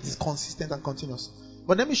 especially when it is consistent and continuous.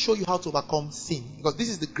 But let me show you how to overcome sin, because this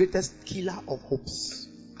is the greatest killer of hopes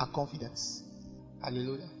and confidence.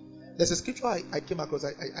 Hallelujah. There's a scripture I came across.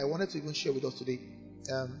 I wanted to even share with us today.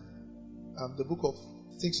 The book of,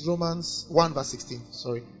 I think it's Romans 1 verse 16.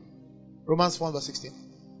 Sorry. Romans 1 verse 16.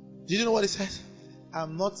 Did you know what it says? I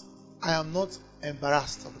am not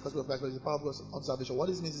embarrassed because of Christ, but it's the power of God's unto salvation. What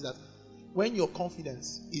this means is that when your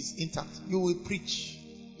confidence is intact, you will preach.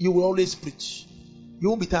 You will always preach. You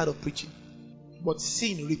won't be tired of preaching. But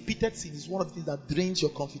sin, repeated sin, is one of the things that drains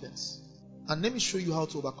your confidence. And let me show you how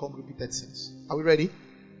to overcome repeated sins. Are we ready?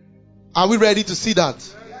 Are we ready to see that?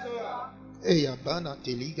 Hey, Abana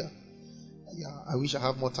Teliga. Yeah, I wish I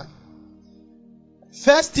have more time.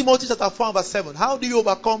 1 Timothy chapter 4 verse 7. How do you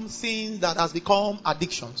overcome sins that has become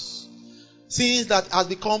addictions? Sins that has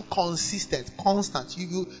become consistent, constant.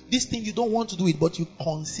 This thing you don't want to do it, but you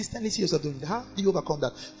consistently see yourself doing it. How do you overcome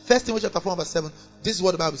that? 1 Timothy chapter 4 verse 7. This is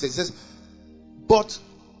what the Bible says. It says, but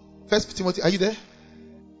 1 Timothy, are you there?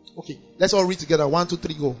 Okay, let's all read together. 1, 2,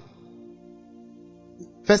 3, go.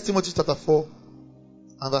 1 Timothy chapter 4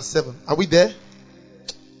 and verse 7. Are we there?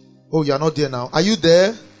 Oh, you are not there now. Are you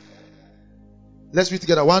there? Let's read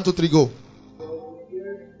together. 1, 2, 3, go.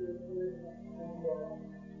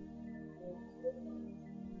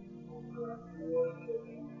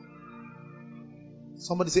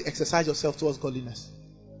 Somebody say, exercise yourself towards godliness.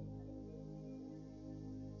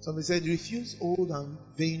 Somebody said, refuse old and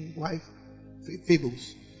vain wife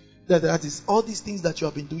fables. That is all these things that you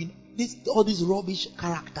have been doing. All this rubbish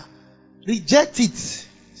character. Reject it.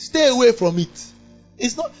 Stay away from it.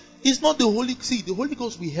 It's not the Holy. See, the Holy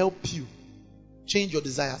Ghost will help you change your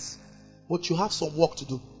desires, but you have some work to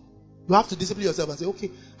do. You have to discipline yourself and say, okay,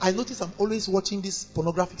 I notice I'm always watching this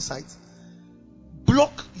pornographic sites.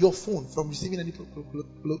 Block your phone from receiving any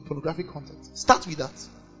pornographic content. Start with that.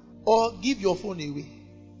 Or give your phone away.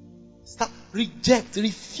 Reject,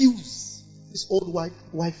 refuse these old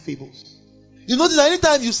wife fables. You notice that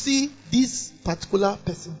anytime you see this particular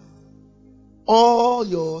person, all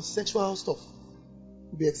your sexual stuff,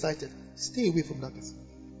 you'll be excited. Stay away from that person.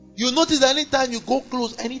 You notice that anytime you go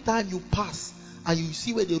close, anytime you pass, and you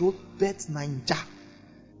see where they wrote Bet Ninja,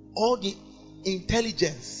 all the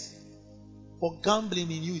intelligence for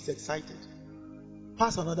gambling in you is excited.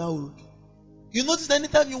 Pass another road. You notice that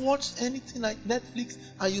anytime you watch anything like Netflix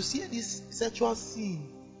and you see this sexual scene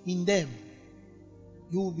in them,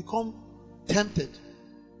 you will become tempted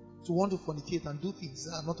to want to fornicate and do things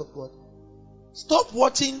that are not of God. Stop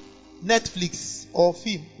watching Netflix or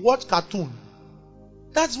film. Watch cartoon.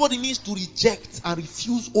 That's what it means to reject and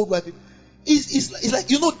refuse old wife. It's like,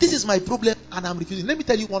 this is my problem and I'm refusing. Let me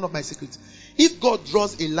tell you one of my secrets. If God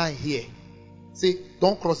draws a line here, say,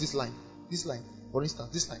 don't cross this line. This line, for instance,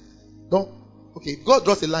 this line. Okay, if God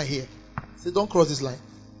draws a line here, say, don't cross this line.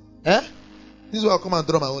 This is where I'll come and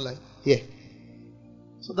draw my own line. Here.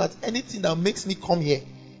 So that anything that makes me come here,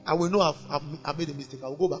 I will know I've made a mistake. I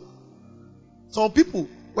will go back. Some people,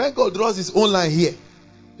 when God draws his own line here,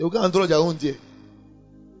 they will go and draw their own there.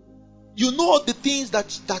 You know the things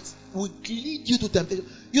that will lead you to temptation.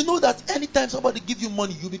 You know that anytime somebody gives you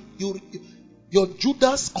money, your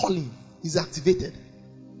Judas calling is activated.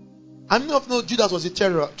 I don't know if Judas was a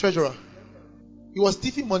treasurer. He was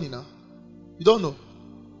stealing money now. You don't know.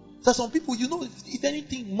 So some people, if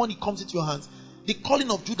anything money comes into your hands, the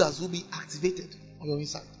calling of Judas will be activated on your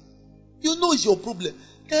inside. You know it's your problem.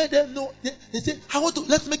 Tell them no. They say,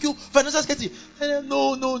 let's make you financial secretary. Tell them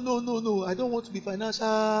no. I don't want to be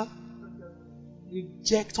financial.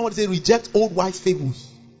 Reject. Somebody say reject old wise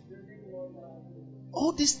fables.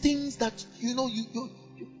 All these things that you know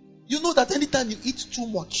that anytime you eat too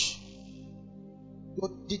much,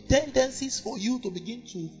 the tendencies for you to begin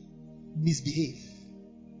to misbehave,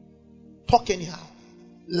 talk anyhow,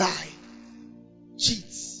 lie, cheat,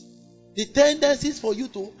 the tendencies for you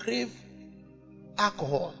to crave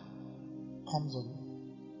alcohol comes on you.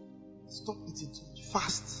 Stop eating too much.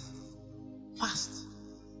 Fast.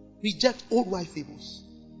 Reject old wife fables.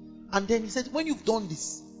 And then he said, when you've done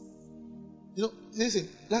this, listen,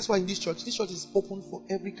 that's why in this church is open for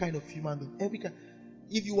every kind of human being. Every kind.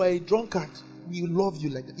 If you are a drunkard, we love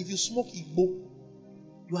you like that. If you smoke Igbo,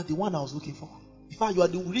 you are the one I was looking for. In fact, you are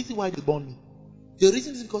the reason why they born me. The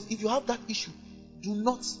reason is because if you have that issue, you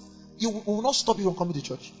will not stop you from coming to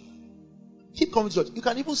church. Keep coming to church. You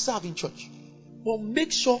can even serve in church. But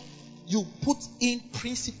make sure you put in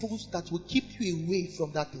principles that will keep you away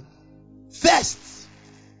from that thing. First,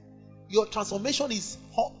 your transformation is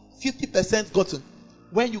 50% gotten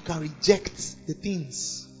when you can reject the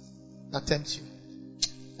things that tempt you.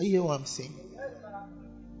 Are you hearing what I'm saying?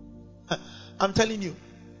 I'm telling you,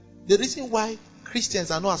 the reason why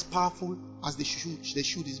Christians are not as powerful as they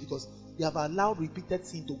should is because they have allowed repeated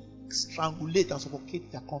sin to strangulate and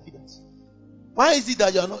suffocate their confidence. Why is it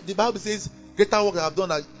that you are not? The Bible says, greater work I have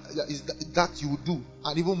done is that you will do,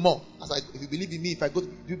 and even more. If you believe in me, if I go to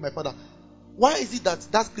be with my Father. Why is it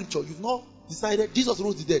that scripture you've not decided Jesus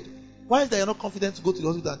rose the dead? Why is that you're not confident to go to the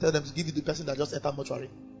hospital and tell them to give you the person that just entered mortuary?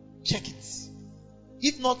 Check it.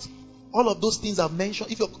 If not all of those things I've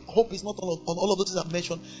mentioned, if your hope is not on all of those things I've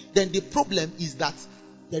mentioned, then the problem is that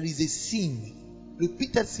there is a sin,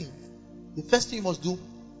 repeated sin. The first thing you must do,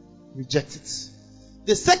 reject it.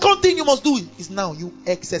 The second thing you must do is now you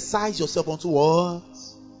exercise yourself unto what?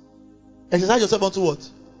 Exercise yourself unto what?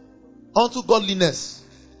 Unto godliness.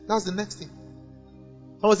 That's the next thing.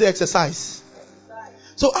 Someone say exercise.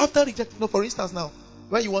 So after rejecting, for instance now,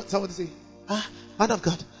 when you want someone to say, man of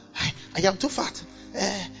God, I am too fat.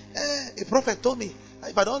 A prophet told me,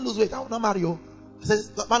 if I don't lose weight, I will not marry you. He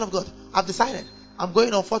says, man of God, I've decided, I'm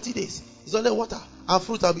going on 40 days. It's only water and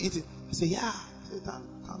fruit I'll be eating. I say, yeah. I say,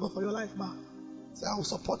 thank God for your life, man. I say, I will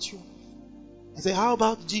support you. I say, how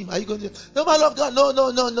about gym? Are you going to? No, man of God,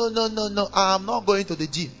 no. I'm not going to the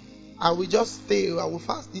gym. I will just stay. I will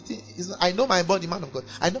fast. I know my body, man of God.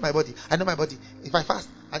 I know my body. If I fast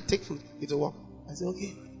and take fruit, it will work. I say,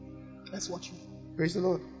 okay, let's watch you. Praise the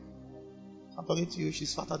Lord. I'm talking to you.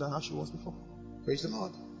 She's fatter than how she was before. Praise the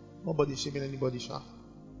Lord. Nobody is shaming anybody, sure.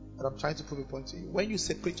 But I'm trying to prove a point to you. When you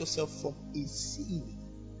separate yourself from a sin,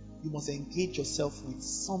 you must engage yourself with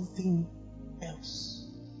something else,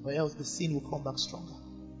 or else the sin will come back stronger.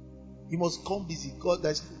 You must come busy.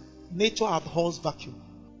 Nature abhors vacuum.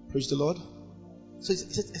 Praise the Lord. So it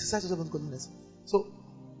says exercise yourself in godliness. So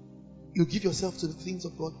you give yourself to the things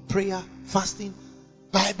of God, prayer, fasting,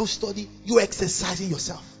 Bible study. You're exercising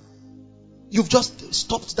yourself. You've just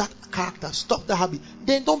stopped that character, stopped that habit.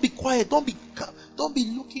 Then don't be quiet. Don't be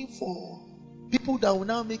looking for people that will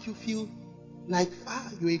now make you feel like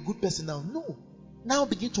you're a good person now. No. Now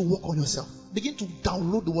begin to work on yourself. Begin to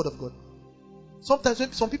download the word of God.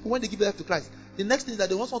 Sometimes some people, when they give their life to Christ, the next thing is that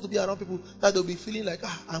they want to be around people that they'll be feeling like,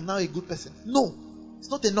 I'm now a good person. No, it's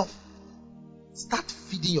not enough. Start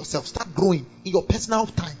feeding yourself. Start growing in your personal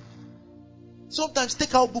time. Sometimes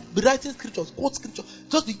take out book, be writing scriptures, quote scripture,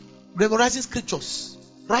 just be memorizing scriptures.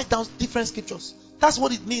 Write down different scriptures. That's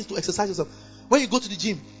what it means to exercise yourself. When you go to the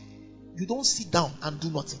gym, you don't sit down and do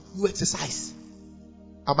nothing. You exercise.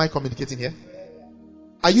 Am I communicating here?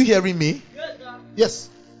 Are you hearing me? Yes.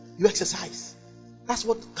 You exercise. That's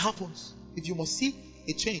what happens. If you must see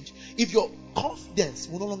a change, if your confidence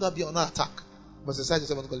will no longer be under attack, you must exercise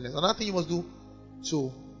yourself unto godliness. Another thing you must do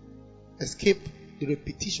to escape the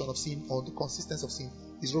repetition of sin or the consistency of sin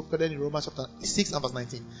is recorded in Romans chapter 6 and verse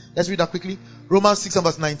 19. Let's read that quickly. Romans 6 and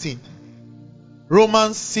verse 19.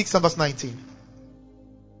 Romans 6 and verse 19.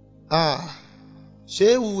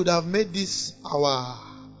 We would have made this our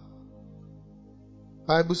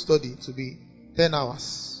Bible study to be 10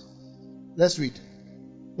 hours. Let's read.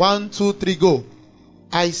 1, 2, 3, go.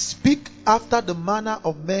 I speak after the manner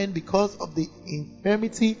of men because of the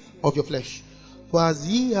infirmity of your flesh. For as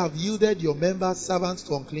ye have yielded your members servants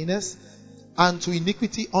to uncleanness, and to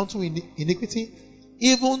iniquity unto iniquity,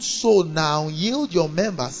 even so now yield your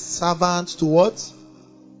members servants to what?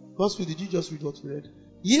 Gospel, did you just read what we read?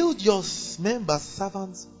 Yield your members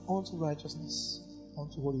servants unto righteousness,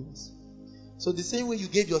 unto holiness. So the same way you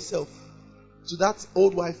gave yourself to that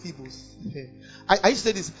old wife Phoebus. I used to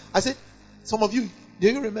say this. I said, some of you,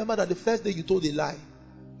 do you remember that the first day you told a lie,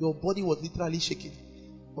 your body was literally shaking?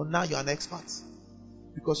 But now you're an expert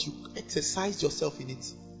because you exercised yourself in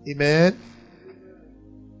it. Amen.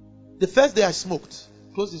 The first day I smoked,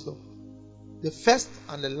 close this door. The first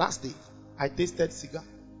and the last day I tasted cigar,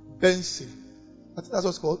 Benson. I think that's what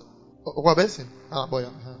it's called. Benson. Boy.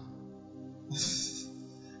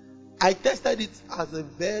 I tested it at a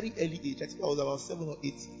very early age. I think I was about 7 or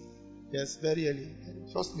 8. Yes, very early.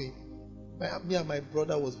 Trust me. Me and my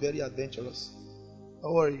brother was very adventurous.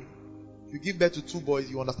 Don't worry. If you give birth to 2 boys,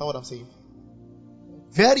 you understand what I'm saying.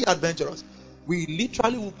 Very adventurous. We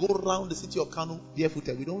literally will go around the city of Kano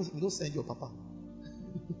barefooted. We don't send your papa.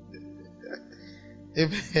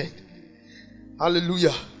 Amen.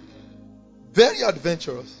 Hallelujah. Very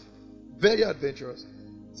adventurous. Very adventurous.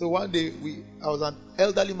 So one day I was an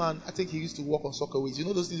elderly man. I think he used to work on soccerways. You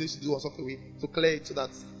know those things they used to do on soccerway to clear it so that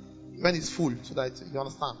when it's full, so that you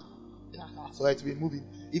understand. So that it will be moving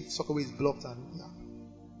if soccerway is blocked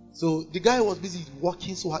So the guy was busy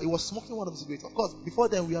working so hard. He was smoking one of the cigarettes. Of course, before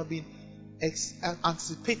then we have been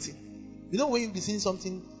anticipating. You know, when you've been seeing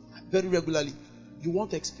something very regularly, you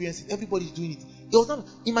want to experience it. Everybody's doing it. It was not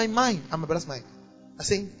in my mind and my brother's mind. I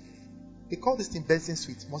saying, They call this thing Benson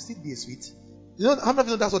sweet. Must it be a sweet? You know, how many of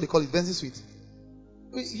you know that's what they call it? Benson sweet.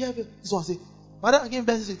 Yeah, this one say, Madam, I give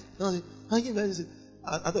Benson sweet. No, say, I give Benson sweet.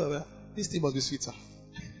 I thought, this thing must be sweeter.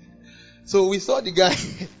 So we saw the guy.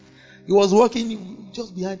 He was walking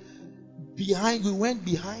just behind. We went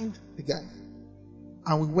behind the guy.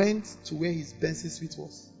 And we went to where his Benson sweet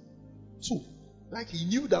was. 2. Like he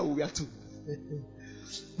knew that we were 2.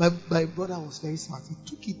 My brother was very smart. He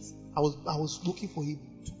took it. I was looking for him.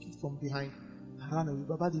 He took it from behind. I ran away.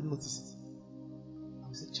 Baba didn't notice it. I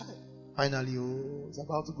was a child. Finally, it's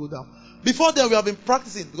about to go down. Before then, we have been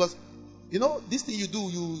practicing because, you know, this thing you do,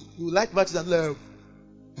 you like matches and learn.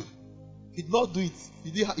 You did not do it.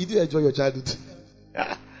 You did enjoy your childhood.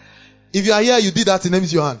 If you are here, you did that in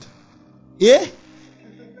your hand. Yeah?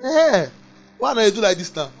 Yeah. Why don't you do like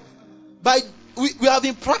this now? But we have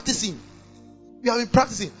been practicing.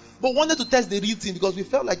 But wanted to test the real thing because we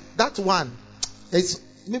felt like that one.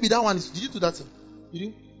 Maybe that one is. Did you do that thing? You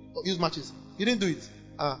didn't use matches. You didn't do it.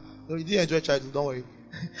 No, you didn't enjoy childhood. Don't worry.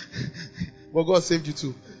 But God saved you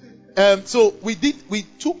too. So we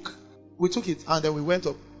took it and then we went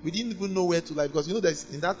up. We didn't even know where to light because you know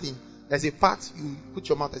there's in that thing. There's a part you put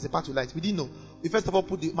your mouth. There's a part you light. We didn't know. We first of all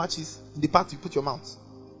put the matches in the part you put your mouth.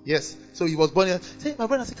 Yes. So he was burning. Say, my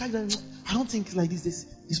brother said, I don't think it's like this.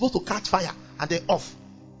 It's supposed to catch fire and then off.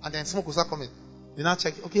 And then smoke will start coming. You now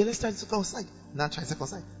check. Okay, let's try the second side. Now try the second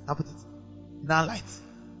side. Now put it. Now light.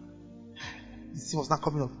 This thing was not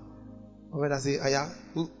coming up. My brother say,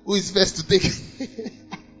 who is first to take?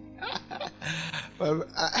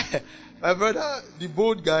 My brother, the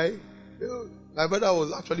bold guy, my brother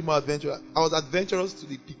was actually more adventurous. I was adventurous to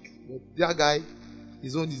the peak. But that guy,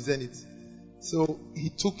 his own is zenith. So he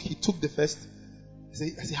took the first. I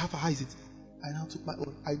said, how far is it? I now took my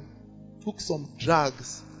own. I took some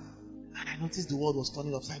drags. And I noticed the world was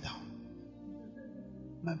turning upside down.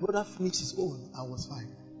 My brother finished his own. I was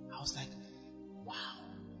fine. I was like, wow.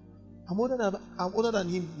 I'm older than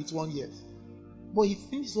him with 1 year. But he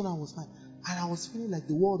finished his own and I was fine. And I was feeling like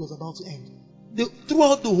the world was about to end.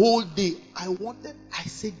 Throughout the whole day, I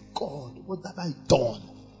said, God, what have I done?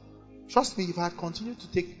 Trust me, if I had continued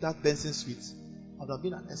to take that Benson sweet, I would have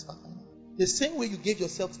been an expert. The same way you gave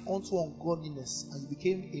yourself unto ungodliness and you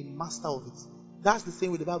became a master of it. That's the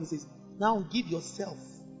same way the Bible says, now give yourself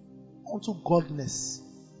unto godliness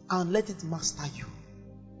and let it master you.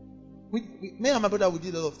 Me and my brother, we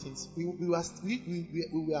did a lot of things. We were, I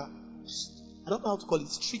don't know how to call it,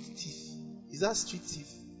 street thief. Is that street thief?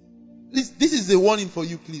 This is a warning for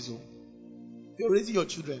you, please. If you're raising your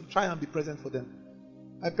children, try and be present for them.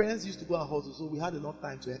 My parents used to go and hustle, so we had enough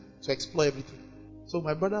time to explore everything. So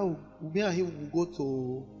my brother, me and him will go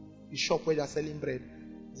to the shop where they are selling bread.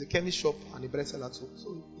 It's a chemist shop and a bread seller too.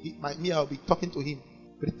 So I'll be talking to him,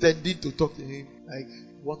 pretending to talk to him, like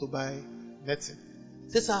want to buy medicine.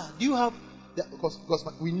 Say, sir, do you have? Because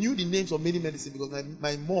we knew the names of many medicine because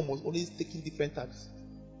my mom was always taking different types.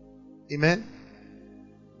 Amen.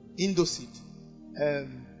 Indosit,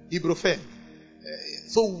 ibuprofen.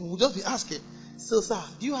 So we'll just be asking. So, sir,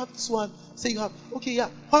 do you have this one? Say you have. Okay, yeah.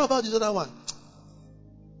 How about this other one?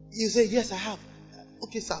 You say, yes, I have.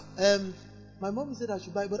 Okay, sir. My mom said I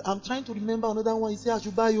should buy, but I'm trying to remember another one. He said I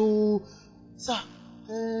should buy you. Sir,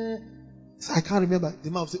 I can't remember. The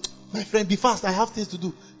man will say, my friend, be fast. I have things to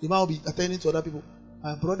do. The man will be attending to other people.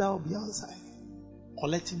 My brother will be outside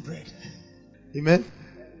collecting bread. Amen.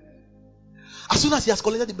 As soon as he has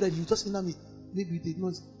collected the bread, he will just look at me. Maybe with a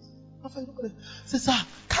nose. Say, sir,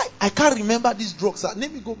 I can't remember this drug, sir.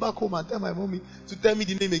 Let me go back home and tell my mommy to tell me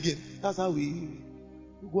the name again. That's how we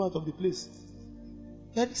go out of the place.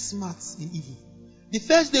 Very smart in evil. The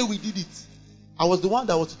first day we did it, I was the one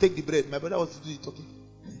that was to take the bread. My brother was to do the talking.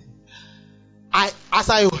 As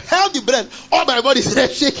I held the bread, all my body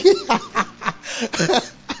started shaking.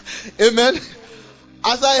 Amen.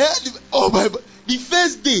 As I held the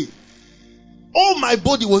first day, all my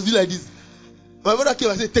body was doing like this. My brother came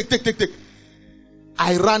and said, take.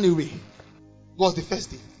 I ran away. It was the first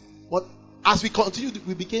day. But as we continued,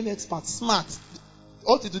 we became experts, smart.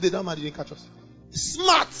 Until today, that man didn't catch us.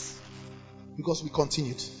 Smart. Because we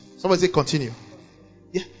continued. Somebody say continue.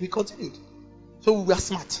 Yeah, we continued. So we were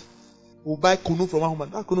smart. We'll buy kunu from one woman.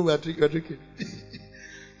 That kunu we are drinking.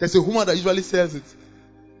 There's a woman that usually sells it.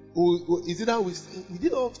 Is it that we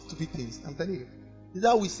did all stupid things? I'm telling you. Is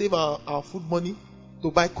that we save our food money to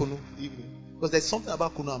buy kunu in the evening? Because there's something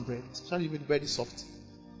about kunu and bread, especially when bread is soft.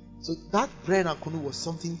 So that bread and kunu was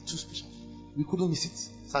something too special. We couldn't miss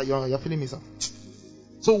it. Sir, you're feeling me, sir?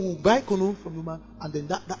 So we'll buy kunu from the man, and then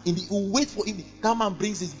we'll wait for evening. That man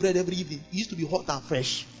brings his bread every evening. It used to be hot and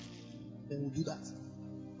fresh. Then we'll do that.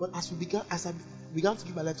 But as I began to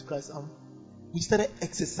give my life to Christ, We started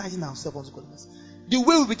exercising ourselves unto godliness. The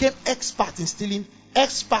way we became experts in stealing,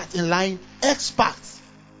 experts in lying, experts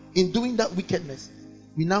in doing that wickedness,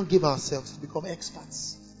 we now give ourselves to become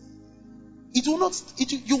experts. It will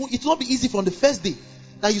not be easy from the first day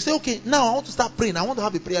that you say, okay, now I want to start praying. I want to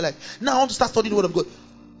have a prayer life. Now I want to start studying the word of God.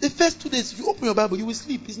 The first 2 days, if you open your Bible, you will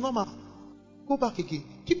sleep. It's normal. Go back again.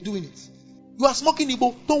 Keep doing it. You are smoking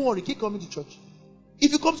Igbo. Don't worry. Keep coming to church.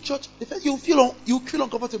 If you come to church, the first you feel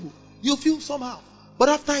uncomfortable. You feel somehow. But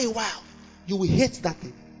after a while, you will hate that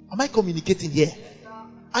thing. Am I communicating here?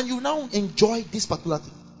 And you now enjoy this particular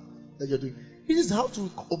thing that you're doing. This is how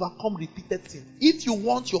to overcome repeated sin. If you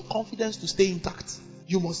want your confidence to stay intact,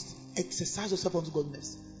 you must exercise yourself unto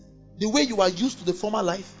godliness. The way you are used to the former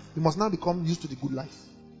life, you must now become used to the good life.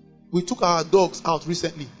 We took our dogs out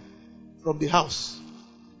recently from the house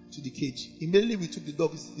to the cage. Immediately we took the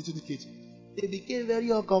dogs into the cage. They became very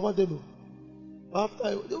uncomfortable.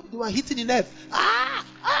 After they were hitting the net.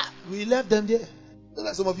 We left them there.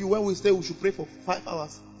 Like some of you, when we stay, we should pray for 5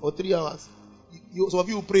 hours or 3 hours. Some of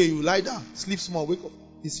you will pray, you lie down, sleep small, wake up.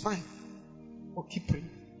 It's fine. Or keep praying.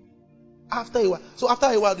 After a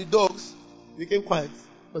while, the dogs became quiet.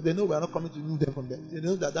 But they know we are not coming to remove them from them. They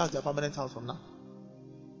know that that's their permanent house from now.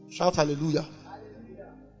 Shout hallelujah.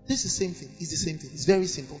 This is the same thing. It's the same thing. It's very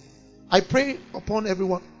simple. I pray upon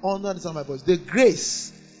everyone under the sound of my voice, the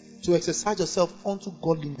grace to exercise yourself unto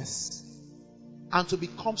godliness and to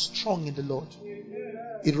become strong in the Lord.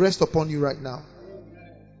 It rests upon you right now.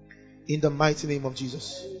 In the mighty name of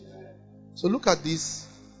Jesus. So look at this.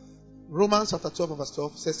 Romans chapter 12 verse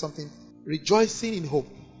 12 says something. Rejoicing in hope.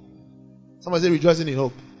 Somebody say rejoicing in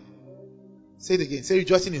hope. Say it again. Say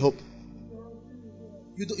rejoicing in hope.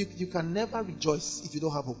 You can never rejoice if you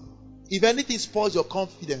don't have hope. If anything spoils your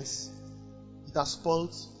confidence, it has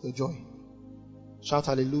spoiled your joy. Shout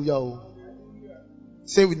hallelujah. Oh.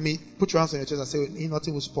 Say with me. Put your hands on your chest and say with me.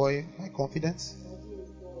 Nothing will spoil my confidence.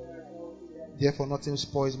 Therefore nothing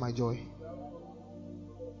spoils my joy.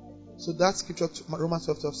 So that scripture, Romans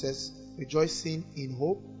 12:12 says, rejoicing in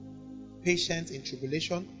hope, patient in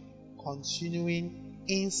tribulation, continuing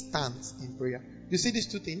instant in prayer. You see these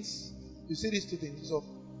two things? You see these two things? So,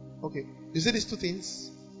 okay. You see these two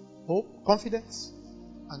things? Hope, confidence,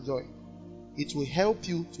 and joy. It will help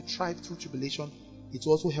you to thrive through tribulation. It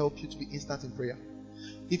will also help you to be instant in prayer.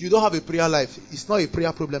 If you don't have a prayer life, it's not a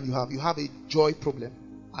prayer problem you have. You have a joy problem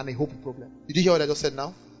and a hope problem. Did you hear what I just said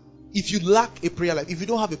now? If you lack a prayer life, if you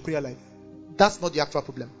don't have a prayer life, that's not the actual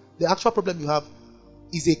problem. The actual problem you have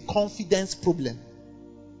is a confidence problem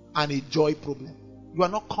and a joy problem. You are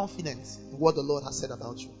not confident in what the Lord has said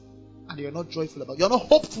about you, and you are not joyful about it. You are not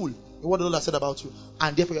hopeful in what the Lord has said about you,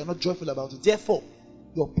 and therefore you are not joyful about it. Therefore,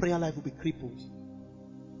 your prayer life will be crippled.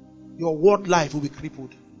 Your word life will be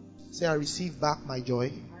crippled. Say, I receive back my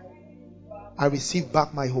joy. I receive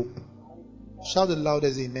back my hope. Shout the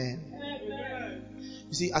loudest amen.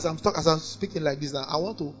 You see, as I'm speaking like this now, I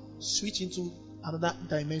want to switch into another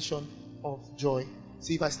dimension of joy.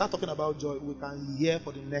 See, if I start talking about joy, we can hear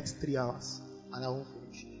for the next 3 hours and I won't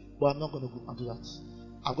finish. But I'm not going to go and do that.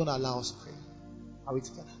 I'm going to allow us to pray. Are we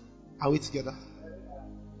together? Are we together?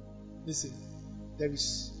 Listen, there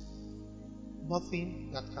is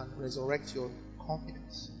nothing that can resurrect your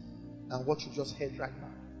confidence than what you just heard right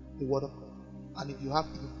now, the word of God. And if you've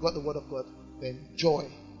got the word of God, then joy.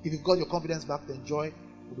 If you've got your confidence back, then joy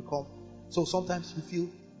will become. So sometimes you feel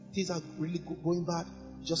things are really going bad.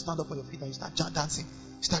 You just stand up on your feet and you start dancing.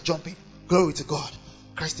 You start jumping. Glory to God.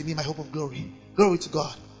 Christ in me, my hope of glory. Glory to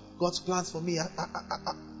God. God's plans for me are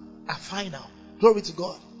final. Glory to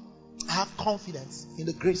God. I have confidence in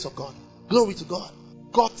the grace of God. Glory to God.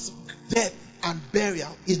 God's death and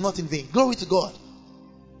burial is not in vain. Glory to God.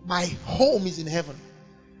 My home is in heaven.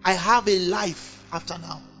 I have a life after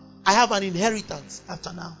now. I have an inheritance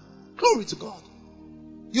after now. Glory to God.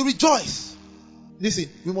 You rejoice. Listen,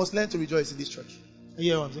 we must learn to rejoice in this church.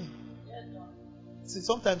 You hear what I'm saying? See,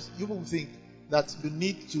 sometimes people will think that you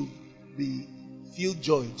need to feel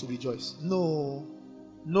joy to rejoice. No.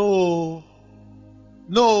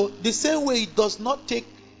 The same way it does not take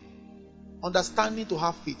understanding to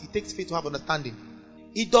have faith. It takes faith to have understanding.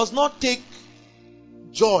 It does not take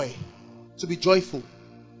joy to be joyful.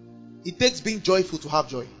 It takes being joyful to have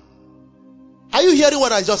joy. Are you hearing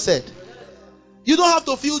what I just said? You don't have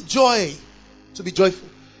to feel joy to be joyful.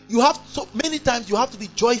 You have so many times you have to be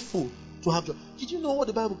joyful to have joy. Did you know what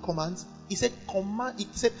the Bible commands? It said,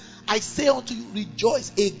 I say unto you,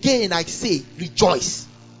 rejoice. Again I say, rejoice.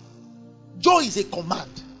 Joy is a command.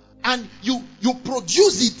 And you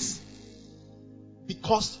produce it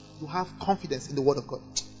because you have confidence in the word of God.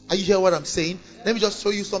 Are you hearing what I'm saying? Let me just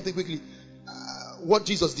show you something quickly. what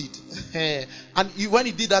Jesus did. And when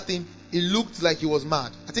he did that thing, it looked like he was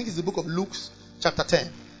mad. I think it's the book of Luke chapter 10.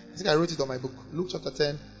 I think I wrote it on my book. Luke chapter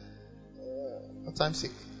 10. For time's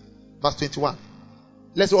sake. Verse 21.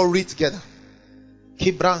 Let's all read together.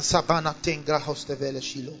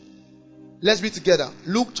 Let's read together.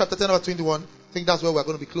 Luke chapter 10 verse 21. I think that's where we're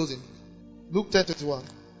going to be closing. Luke 10:21.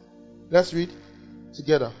 Let's read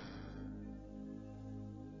together.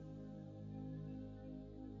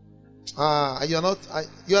 Are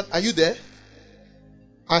you there?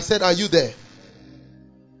 I said, are you there?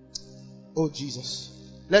 Oh Jesus.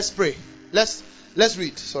 Let's pray. Let's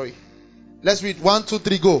read. Sorry. Let's read. 1, 2,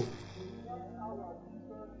 3, go.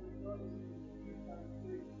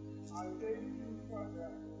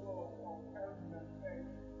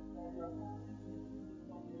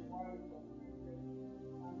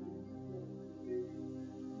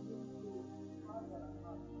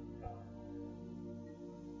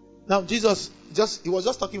 Now Jesus he was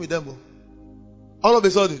just talking with them. All of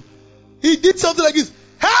a sudden, he did something like this.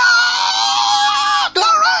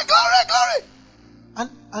 Glory, glory, glory.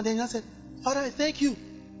 And then he said, Father, I thank you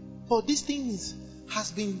for these things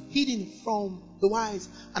has been hidden from the wise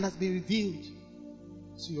and has been revealed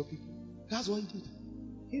to your people. That's what he did.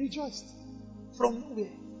 He rejoiced. From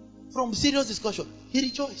nowhere. From serious discussion. He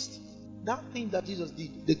rejoiced. That thing that Jesus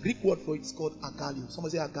did, the Greek word for it is called agalio.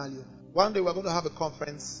 Somebody say agalio. One day we're going to have a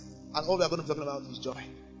conference and all we're going to be talking about is joy.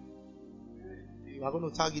 We are going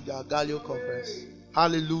to tag it the agalio conference.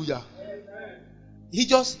 Hallelujah. He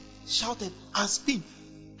just shouted and screamed,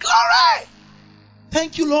 glory!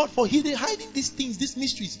 Thank you, Lord, for hiding these things, these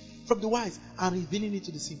mysteries from the wise and revealing it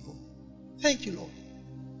to the simple. Thank you, Lord.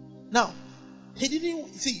 Now, we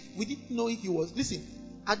didn't know if he was, listen,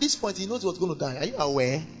 at this point he knows he was going to die. Are you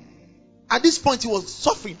aware? At this point he was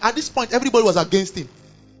suffering. At this point everybody was against him.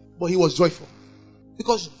 But he was joyful.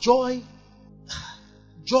 Because joy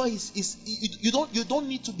is you don't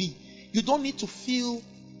need to feel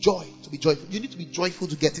joy to be joyful. You need to be joyful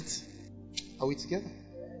to get it. Are we together?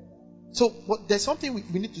 So there's something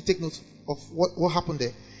we need to take note of what happened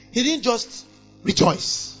there. He didn't just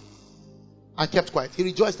rejoice and kept quiet. He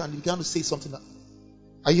rejoiced and he began to say something. Are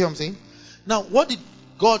you hearing what I'm saying? Now, what did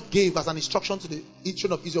God give as an instruction to the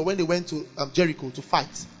children of Israel when they went to Jericho to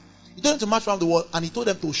fight? He told them to march around the world and he told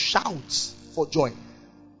them to shout for joy.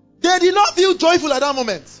 They did not feel joyful at that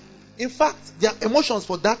moment. In fact, their emotions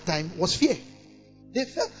for that time was fear. They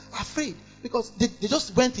felt afraid because they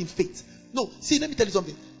just went in faith. No, see, let me tell you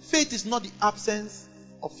something. Faith is not the absence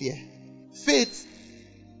of fear. Faith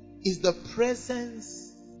is the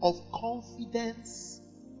presence of confidence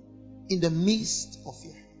in the midst of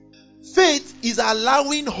fear. Faith is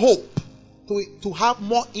allowing hope to have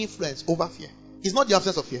more influence over fear. It's not the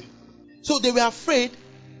absence of fear. So they were afraid,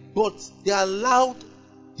 but they allowed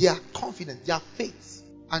their confidence, their faith,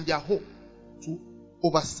 and their hope to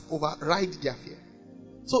override their fear.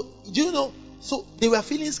 So, do you know? So they were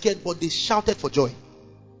feeling scared, but they shouted for joy.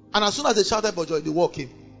 And as soon as they shouted for joy, the wall came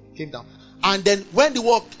down. And then when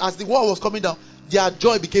as the wall was coming down, their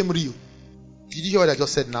joy became real. Did you hear what I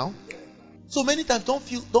just said now? So many times,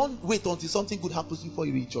 don't wait until something good happens before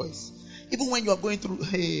you rejoice. Even when you are going through,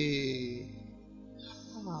 even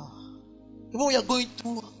when you are going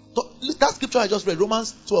through, that scripture I just read,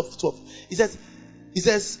 Romans 12:12. It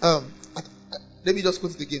says, let me just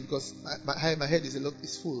quote it again because my head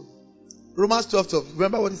is full. Romans 12:12.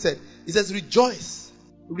 Remember what it said? It says, rejoice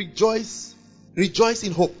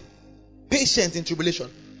in hope, patient in tribulation,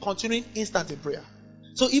 continuing instant in prayer.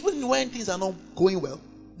 So even when things are not going well,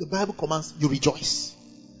 the Bible commands you rejoice.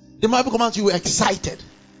 The Bible commands you excited.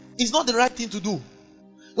 It's not the right thing to do.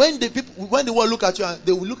 When the world look at you,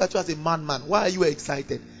 they will look at you as a madman. Why are you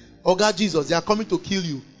excited? Oh God, Jesus, they are coming to kill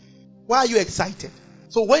you. Why are you excited?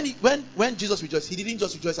 So when Jesus rejoiced, he didn't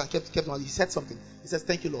just rejoice and kept on. He said something. He says,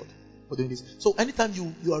 "Thank you, Lord, for doing this." So anytime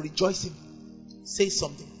you are rejoicing, say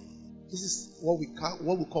something. This is what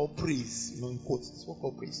we call praise. In quotes, it's what we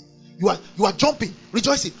call praise. You are jumping,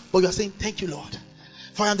 rejoicing, but you are saying, "Thank you, Lord.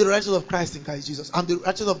 For I am the righteousness of Christ in Christ Jesus. I am the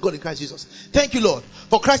righteousness of God in Christ Jesus. Thank you, Lord.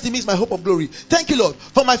 For Christ in me is my hope of glory. Thank you, Lord.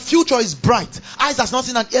 For my future is bright. Eyes has not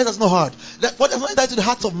seen and ears has not heard. What has not entered into the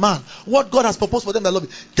hearts of man. What God has proposed for them that love me.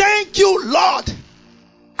 Thank you, Lord."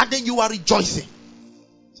 And then you are rejoicing.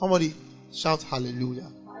 Somebody shout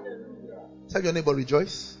hallelujah. Hallelujah. Tell your neighbor,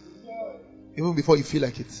 rejoice. Even before you feel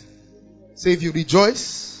like it. Say, if you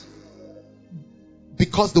rejoice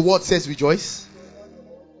because the word says rejoice,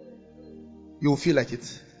 you will feel like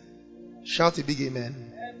it. Shout a big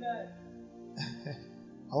amen.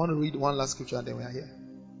 I want to read one last scripture and then we are here.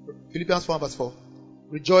 Philippians 4 verse 4.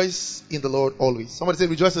 Rejoice in the Lord always. Somebody say,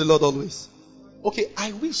 rejoice in the Lord always. Okay,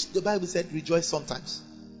 I wish the Bible said rejoice sometimes.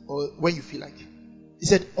 Or when you feel like it. It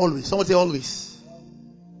said always. Someone say always.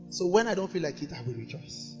 So when I don't feel like it, I will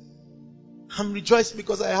rejoice. I'm rejoicing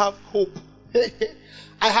because I have hope.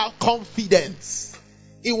 I have confidence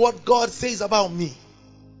in what God says about me.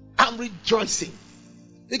 I'm rejoicing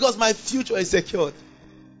because my future is secured.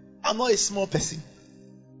 I'm not a small person.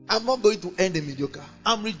 I'm not going to end a mediocre.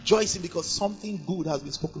 I'm rejoicing because something good has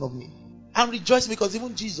been spoken of me. I'm rejoicing because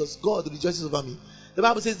even Jesus, God, rejoices over me. The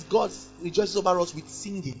Bible says God rejoices over us with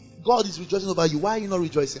singing. God is rejoicing over you. Why are you not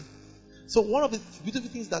rejoicing? So one of the beautiful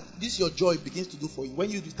things that this your joy begins to do for you, when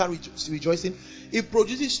you start rejoicing, it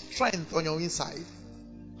produces strength on your inside,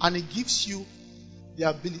 and it gives you the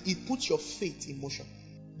ability. It puts your faith in motion.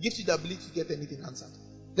 It gives you the ability to get anything answered.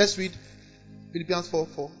 Let's read Philippians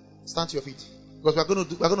 4:4. Stand to your feet, because we're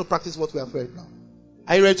going to practice what we have read now.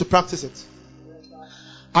 Are you ready to practice it?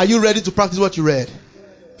 Are you ready to practice what you read?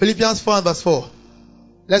 Philippians 4 and verse 4.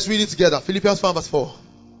 Let's read it together. Philippians 4 and verse 4.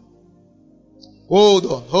 Hold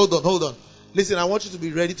on. Listen, I want you to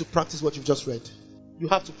be ready to practice what you've just read. You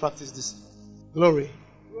have to practice this. Glory.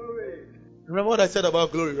 Remember what I said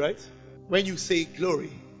about glory, right? When you say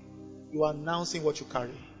glory, you are announcing what you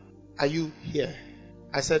carry. Are you here?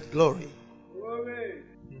 I said glory.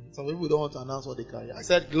 Some people don't want to announce what they carry. I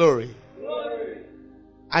said glory.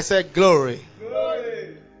 I said glory.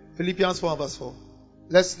 Philippians 4 and verse 4.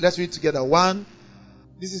 Let's read together. 1.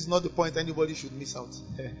 This is not the point anybody should miss out.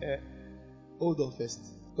 Hold on first.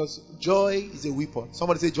 Because joy is a weapon.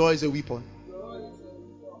 Somebody say joy is a weapon.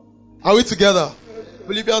 Are we together?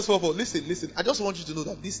 Philippians 4:4. Listen. I just want you to know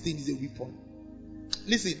that this thing is a weapon.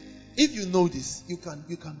 Listen, if you know this, you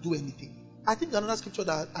can do anything. I think another scripture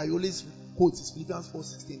that I always quote is Philippians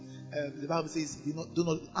 4:16. The Bible says, do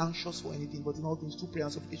not be anxious for anything, but in all things through prayer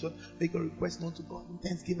and supplication, make your request known to God in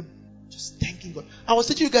thanksgiving. Just thanking God. I was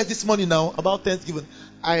teaching you guys this morning now about thanksgiving.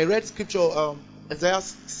 I read scripture Isaiah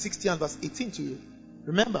 60 and verse 18 to you.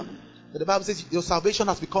 Remember that the Bible says your salvation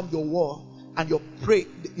has become your war, and your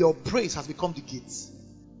praise has become the gates.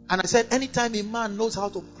 And I said, anytime a man knows how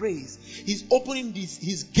to praise, he's opening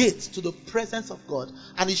his gate to the presence of God,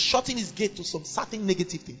 and he's shutting his gate to some certain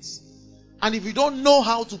negative things. And if you don't know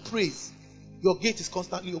how to praise, your gate is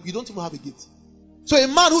constantly open. You don't even have a gate. So a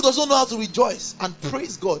man who doesn't know how to rejoice and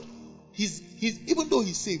praise God, he's even though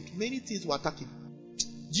he's saved, many things will attack him.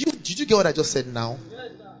 Did you get what I just said now?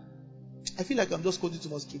 Yes, sir. I feel like I'm just quoting too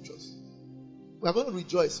much scriptures. We are going to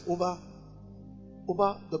rejoice over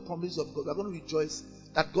the promise of God. We are going to rejoice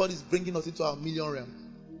that God is bringing us into our million realm.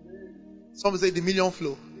 Some say the million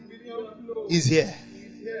flow is here.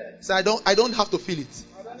 So I don't have to feel it.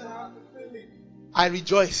 I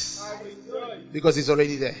rejoice because it's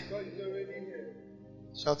already there.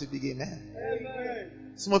 Shout a big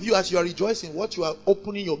amen. Some of you, as you are rejoicing, what you are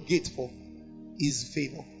opening your gate for is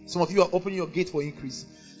favor. Some of you are opening your gate for increase.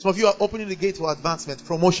 Some of you are opening the gate for advancement,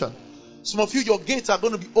 promotion. Some of you, your gates are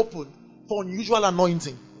going to be open for unusual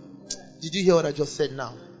anointing. Did you hear what I just said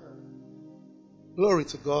now? Glory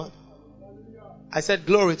to God. I said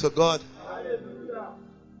glory to God.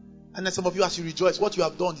 And then some of you, as you rejoice, what you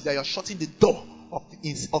have done is that you are shutting the door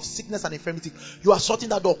of sickness and infirmity. You are shutting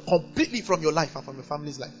that door completely from your life and from your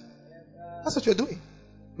family's life. That's what you're doing.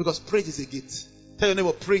 Because praise is a gate. Tell your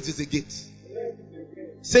neighbor, praise is a gate.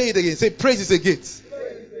 Say it again. Say praise is a gate.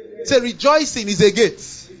 Say rejoicing is a gate.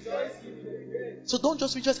 So don't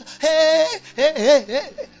just rejoice. Hey.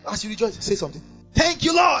 As you rejoice, say something. Thank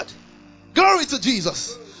you, Lord. Glory to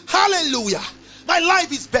Jesus. Hallelujah. My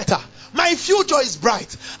life is better. My future is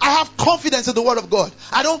bright. I have confidence in the word of God.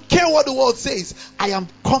 I don't care what the world says. I am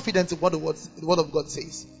confident in what the word of God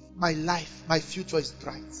says. My life, my future is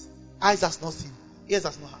bright. Eyes has not seen, ears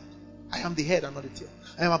has not heard. I am the head and not the tail.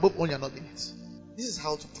 I am above only and not beneath. This is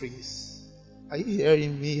how to praise. Are you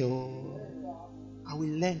hearing me? Oh, I will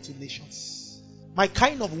lend to nations. My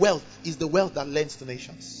kind of wealth is the wealth that lends to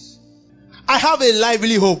nations. I have a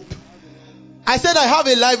lively hope. I said I have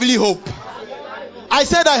a lively hope. I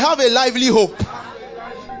said I have a lively hope.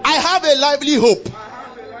 I have a lively hope.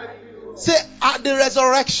 Say, at the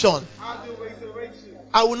resurrection,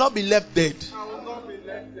 I will not be left dead.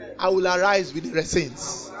 I will arise with the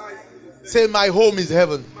saints. Say, my home is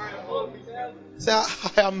heaven. Say,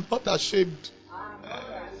 I am not ashamed.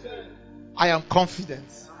 I am confident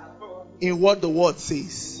in what the word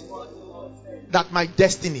says. That my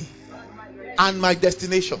destiny and my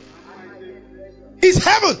destination is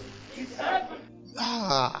heaven.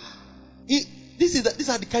 These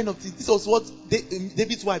are the kind of things. This was what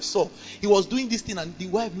David's wife saw. He was doing this thing, and the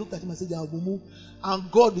wife looked at him and said,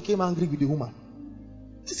 and God became angry with the woman.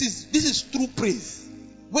 This is true praise.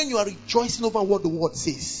 When you are rejoicing over what the word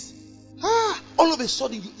says. all of a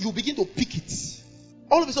sudden you begin to pick it.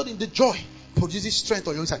 All of a sudden the joy produces strength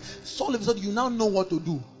on your inside. So all of a sudden you now know what to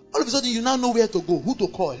do. All of a sudden you now know where to go, who to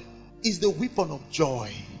call. Is the weapon of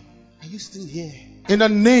joy. Are you still here? In the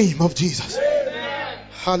name of Jesus. Amen.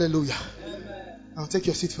 Hallelujah. Amen. I'll take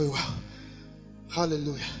your seat for a while.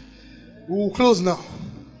 Hallelujah. We will close now.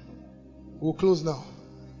 We'll close now.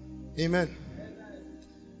 Amen.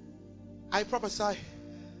 I prophesy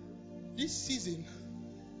this season,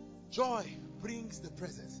 joy brings the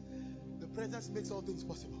presence. The presence makes all things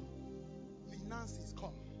possible. Finances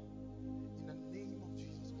come. In the name of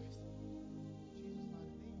Jesus Christ.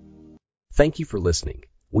 Thank you for listening.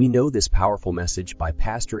 We know this powerful message by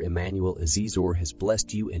Pastor Emmanuel Azizor has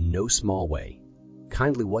blessed you in no small way.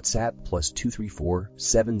 Kindly WhatsApp +234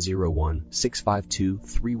 701 652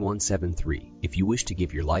 3173 if you wish to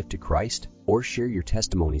give your life to Christ or share your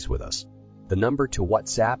testimonies with us. The number to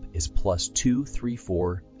WhatsApp is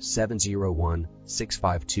 +234 701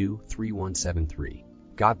 652 3173.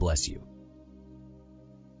 God bless you.